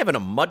 I'm having a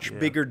much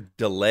bigger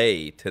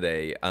delay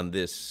today on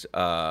this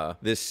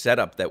this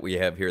setup that we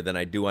have here than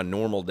I do on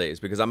normal days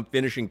because I'm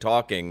finishing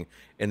talking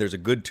and there's a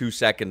good 2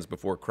 seconds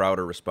before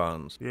Crowder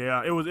responds.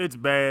 Yeah, it's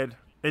bad.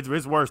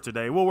 It's worse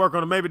today. We'll work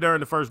on it. Maybe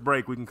during the first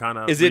break we can kind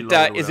of.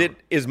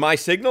 Is my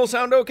signal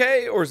sound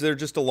okay or is there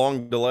just a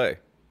long delay?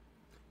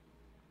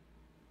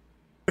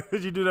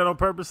 Did you do that on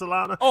purpose,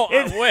 Solana? Oh,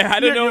 wait, I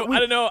don't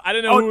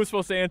know who was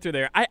supposed to answer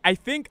there. I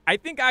think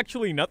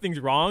actually nothing's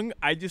wrong.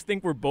 I just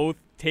think we're both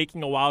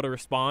taking a while to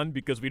respond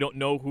because we don't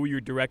know who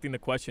you're directing the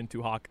question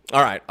to, Hawk.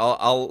 All right,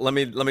 let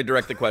me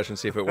direct the question,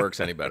 see if it works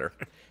any better.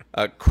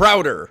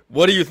 Crowder,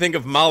 what do you think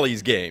of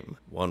Molly's Game?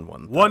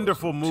 1-1.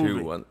 Wonderful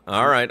movie. 2-1.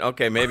 All right,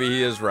 okay, maybe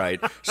he is right.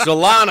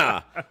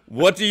 Solana,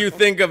 what do you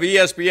think of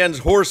ESPN's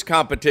horse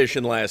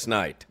competition last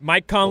night?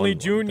 Mike Conley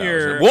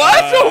Jr.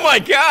 What? Oh my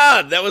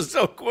God, that was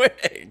so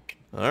quick.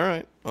 All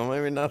right, well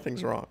maybe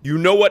nothing's wrong. You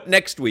know what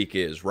next week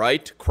is,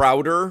 right?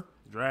 Crowder?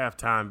 Draft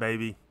time,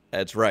 baby.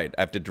 That's right.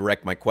 I have to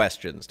direct my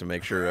questions to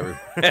make sure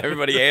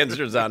everybody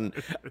answers on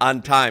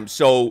time.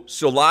 So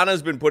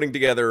Solana's been putting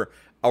together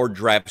our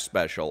draft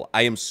special.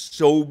 I am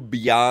so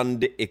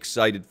beyond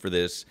excited for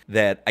this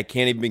that I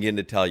can't even begin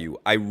to tell you.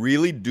 I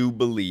really do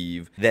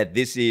believe that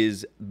this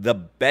is the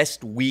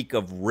best week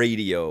of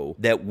radio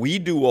that we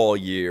do all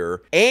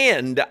year,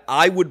 and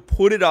I would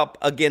put it up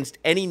against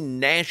any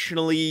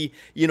nationally,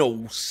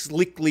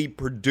 slickly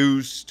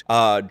produced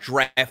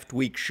draft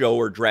week show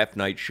or draft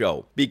night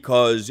show,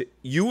 because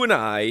you and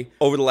I,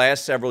 over the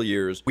last several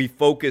years, we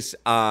focus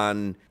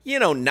on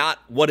not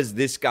what does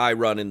this guy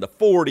run in the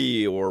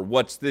 40 or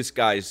what's this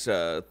guy's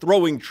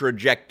throwing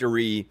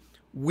trajectory.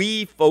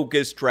 We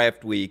focus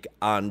draft week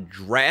on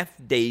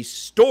draft day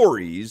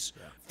stories,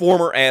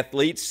 former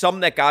athletes, some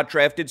that got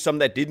drafted, some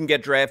that didn't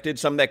get drafted,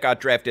 some that got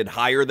drafted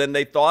higher than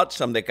they thought,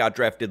 some that got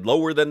drafted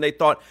lower than they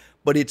thought.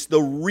 But it's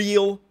the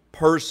real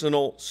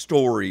personal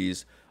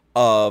stories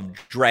of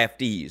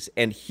draftees.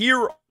 And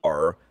here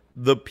are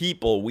the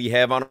people we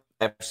have on our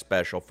draft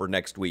special for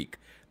next week.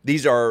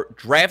 These are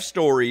draft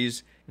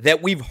stories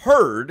that we've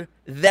heard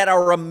that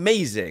are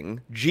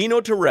amazing.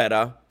 Gino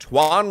Torretta,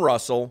 Twan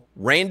Russell,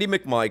 Randy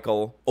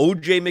McMichael,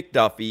 O.J.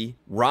 McDuffie,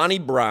 Ronnie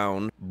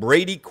Brown,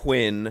 Brady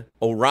Quinn,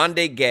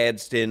 Oronde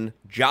Gadsden,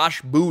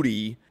 Josh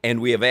Booty,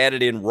 and we have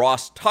added in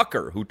Ross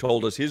Tucker, who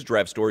told us his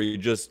draft story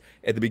just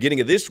at the beginning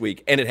of this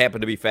week, and it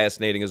happened to be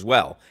fascinating as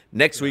well.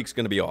 Next week's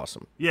going to be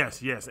awesome.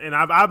 Yes. And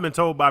I've been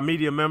told by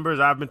media members,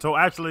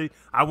 actually,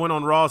 I went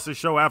on Ross's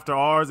show after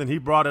ours, and he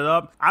brought it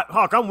up.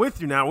 Hawk, I'm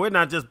with you now. We're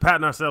not just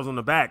patting ourselves on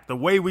the back. The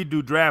way we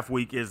do draft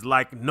week is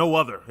like no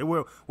other.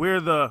 We're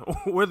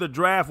the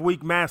draft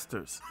week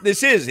masters.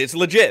 It's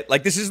legit.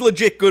 This is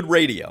legit good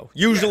radio.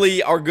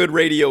 Usually our good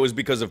radio is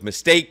because of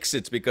mistakes.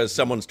 It's because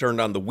someone's turned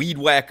on the weed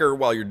whacker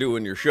while you're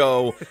doing your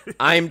show.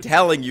 I'm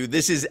telling you,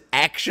 this is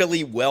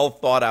actually well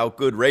thought out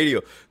good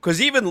radio.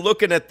 Because even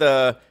looking at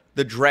the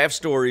draft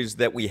stories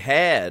that we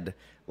had,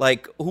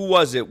 who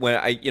was it when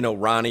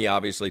Ronnie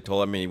obviously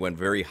told me he went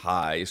very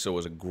high, so it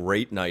was a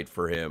great night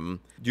for him.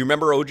 Do you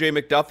remember O.J.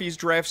 McDuffie's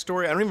draft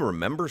story? I don't even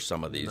remember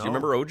some of these. No. You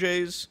remember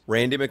O.J.'s?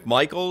 Randy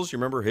McMichael's? You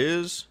remember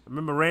his? I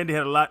remember Randy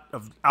had a lot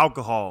of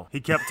alcohol.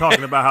 He kept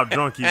talking about how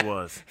drunk he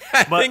was.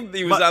 I think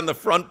he was on the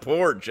front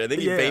porch. I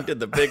think he painted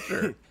the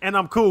picture. And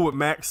I'm cool with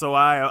Max, so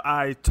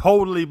I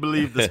totally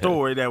believe the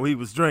story that he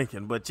was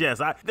drinking. But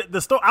yes,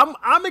 the story.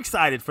 I'm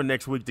excited for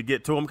next week to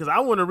get to him because I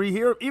want to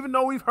rehear, even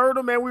though we've heard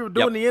him and we were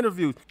doing the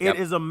interviews. It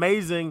is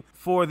amazing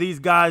for these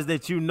guys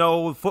that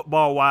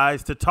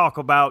football-wise to talk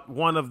about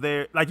one of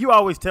their, you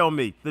always tell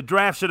me, the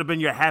draft should have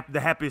been the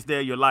happiest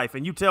day of your life.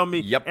 And you tell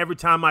me every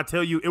time I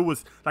tell you it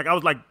was, I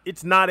was like,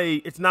 it's not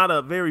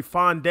a very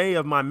fond day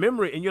of my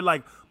memory. And you're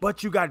like,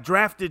 but you got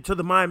drafted to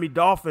the Miami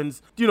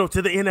Dolphins, to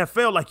the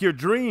NFL, like your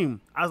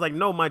dream. I was like,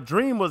 no, my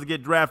dream was to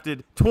get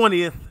drafted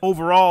 20th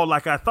overall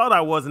like I thought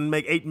I was and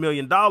make $8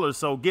 million.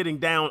 So getting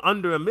down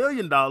under $1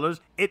 million,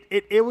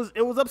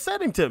 it was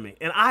upsetting to me.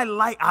 And I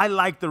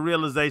like the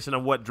realization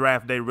of what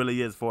draft day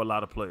really is for a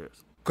lot of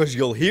players. Because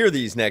you'll hear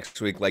these next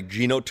week, like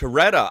Gino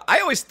Torretta. I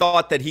always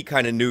thought that he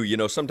kind of knew,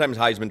 sometimes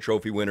Heisman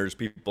Trophy winners,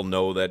 people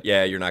know that,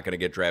 you're not going to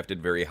get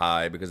drafted very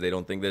high because they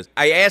don't think this.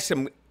 I asked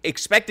him,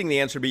 expecting the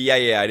answer to be,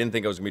 I didn't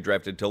think I was going to be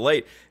drafted till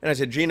late. And I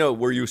said, Gino,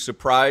 were you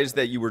surprised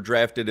that you were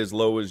drafted as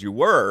low as you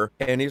were?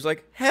 And he was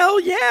like, hell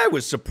yeah, I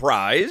was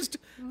surprised.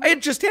 I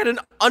had just had an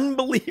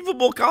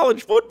unbelievable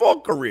college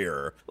football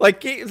career.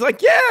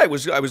 I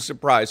was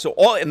surprised.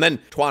 And then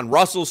Twan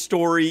Russell's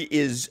story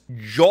is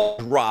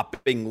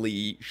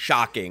jaw-droppingly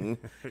shocking.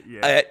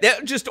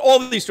 Just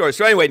all of these stories.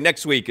 So anyway,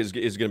 next week is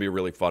going to be a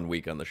really fun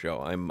week on the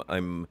show.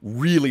 I'm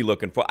really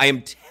looking for. I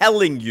am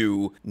telling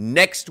you,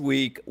 next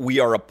week we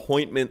are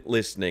appointment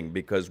listening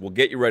because we'll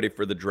get you ready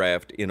for the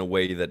draft in a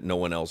way that no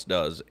one else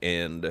does,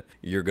 and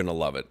you're going to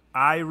love it.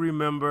 I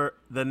remember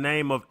the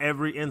name of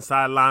every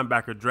inside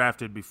linebacker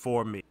drafted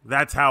before me.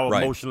 That's how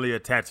emotionally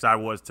attached I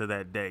was to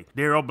that day.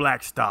 Darryl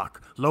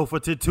Blackstock, Lofa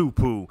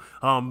Tatupu,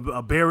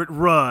 Barrett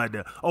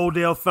Rudd,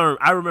 Odell Thurman.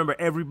 I remember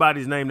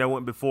everybody's name that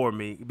went before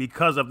me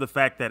because of the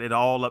fact that it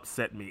all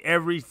upset me.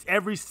 Every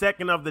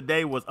second of the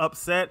day was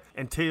upset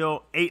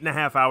until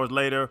 8.5 hours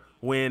later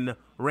when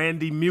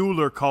Randy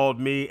Mueller called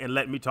me and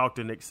let me talk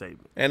to Nick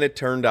Saban. And it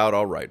turned out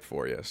all right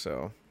for you,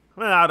 so...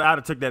 Well, I'd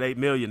have took that $8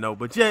 million, though.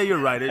 But yeah, you're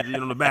right.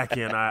 On the back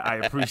end,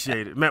 I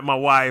appreciate it. Met my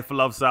wife,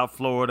 love South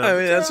Florida. I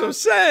mean, that's what I'm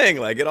saying.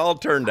 It all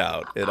turned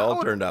out. It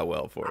all turned out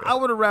well for you. I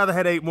would have rather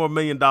had $8 more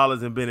million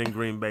and been in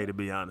Green Bay, to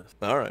be honest.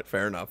 All right,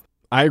 fair enough.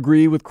 I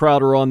agree with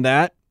Crowder on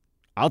that.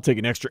 I'll take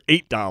an extra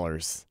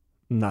 $8.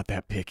 Not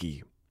that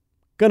picky.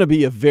 Going to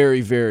be a very,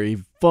 very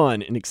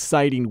fun and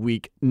exciting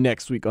week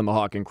next week on the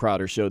Hawk and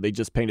Crowder Show. They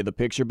just painted the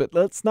picture, but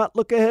let's not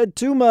look ahead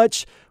too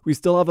much. We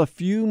still have a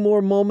few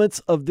more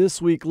moments of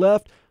this week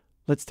left.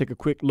 Let's take a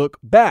quick look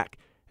back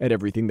at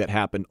everything that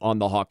happened on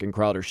the Hawk and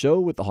Crowder Show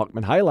with the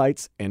Hawkman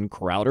highlights and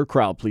Crowder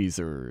crowd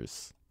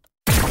pleasers.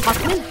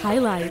 Hawkman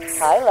highlights.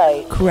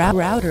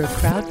 Crowder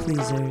crowd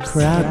pleasers.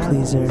 Crowd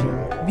pleaser.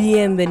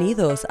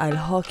 Bienvenidos al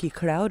Hockey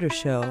Crowder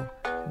Show.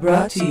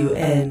 Brought to you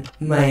in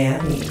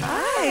Miami.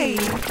 Hi.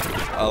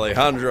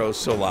 Alejandro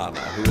Solana,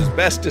 who is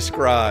best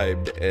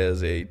described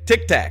as a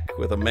tic-tac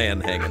with a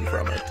man hanging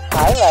from it.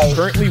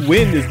 Currently,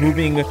 wind is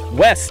moving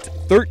west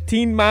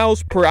 13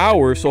 miles per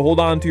hour, so hold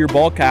on to your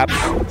ball caps.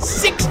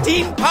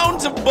 16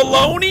 pounds of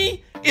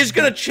bologna is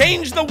going to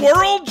change the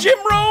world, Jim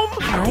Rome?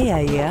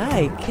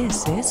 Ay, ¿qué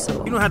es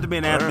eso? You don't have to be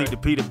an athlete to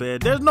pee the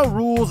bed. There's no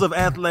rules of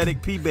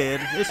athletic pee bed.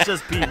 It's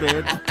just pee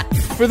bed.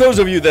 For those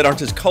of you that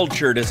aren't as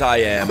cultured as I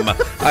am,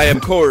 I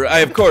of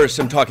course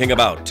am talking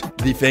about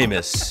the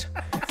famous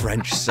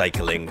French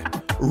cycling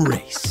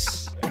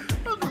race.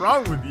 What's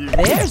wrong with you?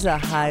 There's a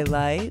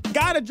highlight.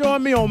 Gotta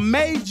join me on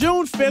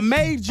June 5th.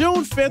 May,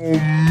 June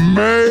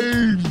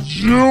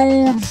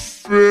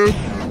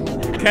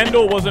 5th.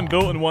 Kendall wasn't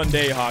built in one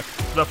day, Hawk.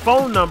 The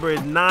phone number is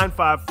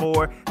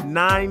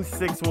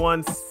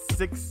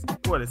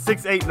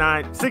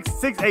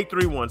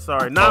 954-961-6831.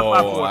 Sorry,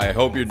 954. I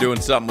hope you're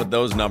doing something with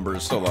those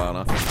numbers,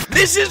 Solana.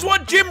 This is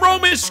what Jim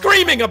Rome is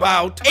screaming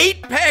about.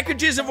 8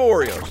 packages of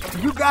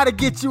Oreos. You gotta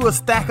get you a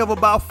stack of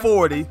about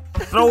 40,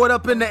 throw it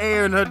up in the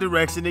air in her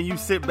direction, and you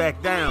sit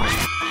back down.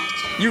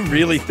 You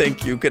really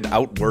think you could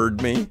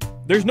outword me?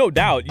 There's no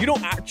doubt. You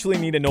don't actually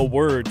need to know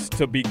words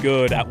to be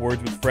good at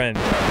Words with Friends.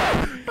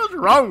 What's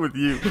wrong with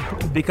you?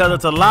 Because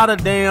it's a lot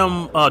of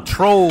damn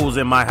trolls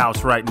in my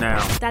house right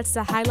now. That's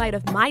the highlight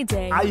of my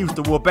day. I used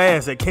to whoop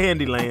ass at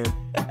Candyland.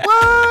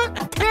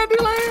 What?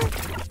 Candyland?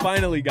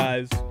 Finally,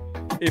 guys,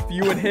 if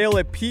you inhale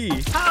a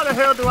pee... How the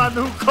hell do I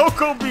know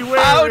Coco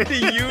Beware? How do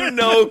you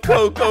know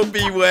Coco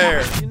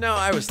Beware?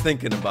 I was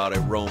thinking about it,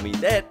 Romy.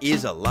 That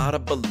is a lot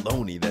of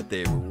baloney that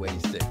they were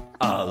wasting.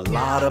 A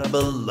lot of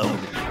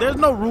baloney. There's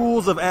no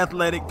rules of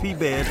athletic pee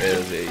bed.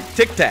 There's a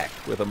tic-tac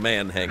with a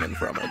man hanging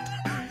from it.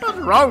 What's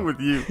wrong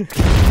with you?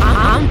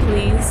 I'm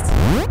pleased.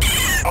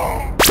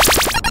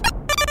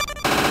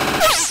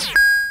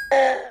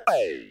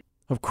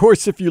 Of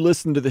course, if you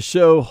listen to the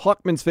show,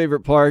 Hawkman's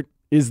favorite part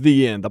is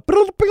the end.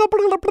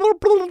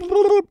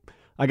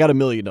 I got a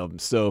million of them,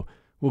 so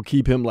we'll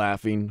keep him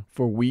laughing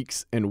for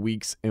weeks and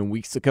weeks and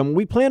weeks to come.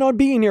 We plan on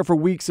being here for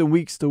weeks and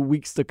weeks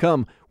to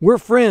come. We're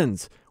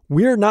friends.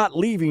 We're not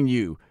leaving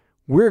you.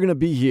 We're going to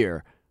be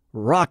here,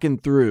 rocking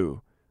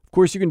through. Of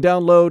course, you can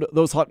download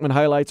those Hawkman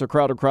highlights or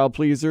Crowd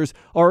Pleasers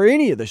or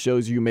any of the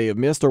shows you may have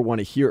missed or want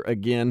to hear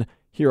again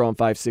here on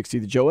 560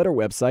 The Joe at our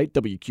website,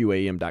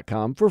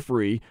 WQAM.com for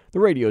free, the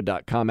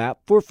radio.com app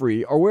for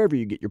free, or wherever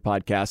you get your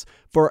podcasts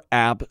for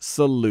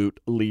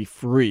absolutely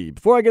free.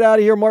 Before I get out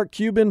of here, Mark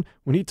Cuban,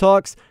 when he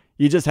talks,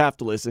 you just have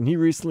to listen. He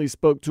recently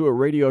spoke to a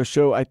radio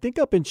show, I think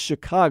up in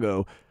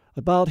Chicago,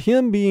 about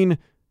him being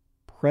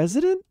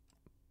president.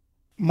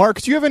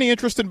 Mark, do you have any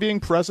interest in being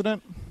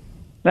president?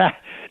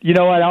 You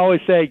know what? I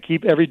always say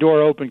keep every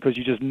door open because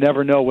you just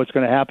never know what's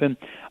going to happen.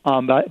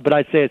 But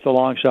I'd say it's a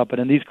long shot. But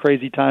in these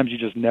crazy times, you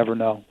just never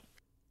know.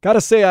 Gotta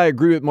say I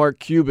agree with Mark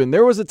Cuban.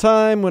 There was a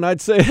time when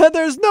I'd say,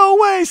 there's no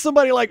way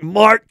somebody like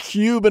Mark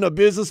Cuban, a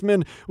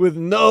businessman with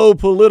no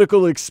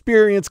political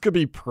experience, could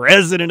be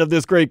president of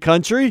this great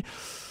country.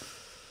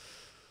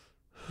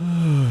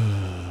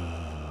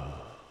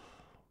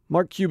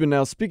 Mark Cuban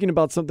now speaking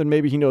about something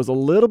maybe he knows a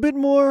little bit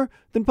more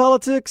than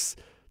politics,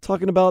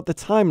 talking about the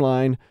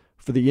timeline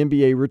for the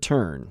NBA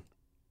return.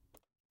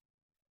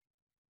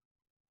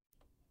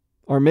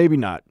 Or maybe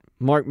not.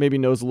 Mark maybe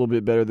knows a little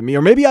bit better than me.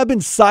 Or maybe I've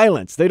been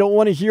silenced. They don't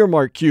want to hear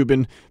Mark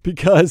Cuban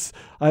because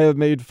I have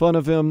made fun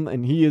of him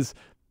and he is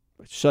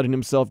shutting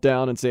himself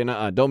down and saying,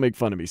 don't make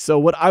fun of me. So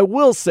what I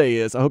will say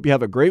is I hope you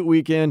have a great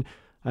weekend.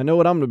 I know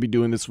what I'm going to be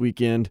doing this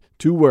weekend.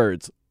 2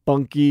 words,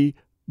 Funky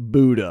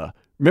Buddha.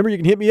 Remember, you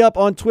can hit me up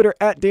on Twitter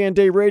at Dan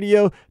Day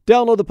Radio.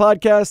 Download the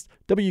podcast,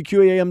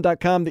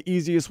 WQAM.com, the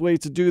easiest way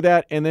to do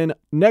that. And then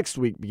next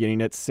week,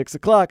 beginning at 6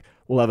 o'clock,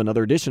 we'll have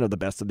another edition of the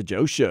Best of the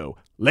Joe Show.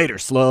 Later,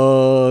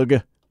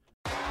 slug.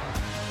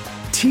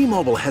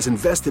 T-Mobile has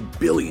invested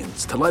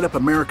billions to light up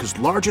America's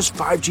largest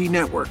 5G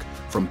network,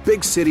 from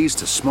big cities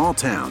to small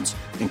towns,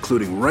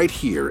 including right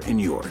here in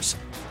yours.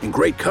 And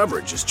great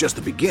coverage is just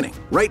the beginning.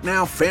 Right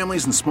now,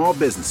 families and small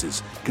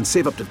businesses can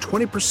save up to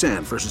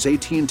 20% versus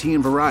AT&T and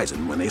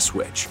Verizon when they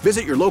switch.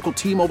 Visit your local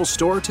T-Mobile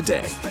store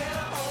today.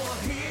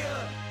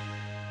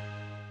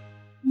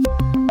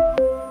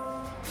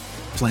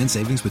 Plan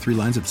savings with 3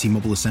 lines of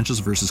T-Mobile Essentials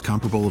versus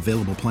comparable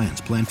available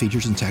plans. Plan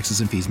features and taxes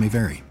and fees may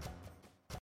vary.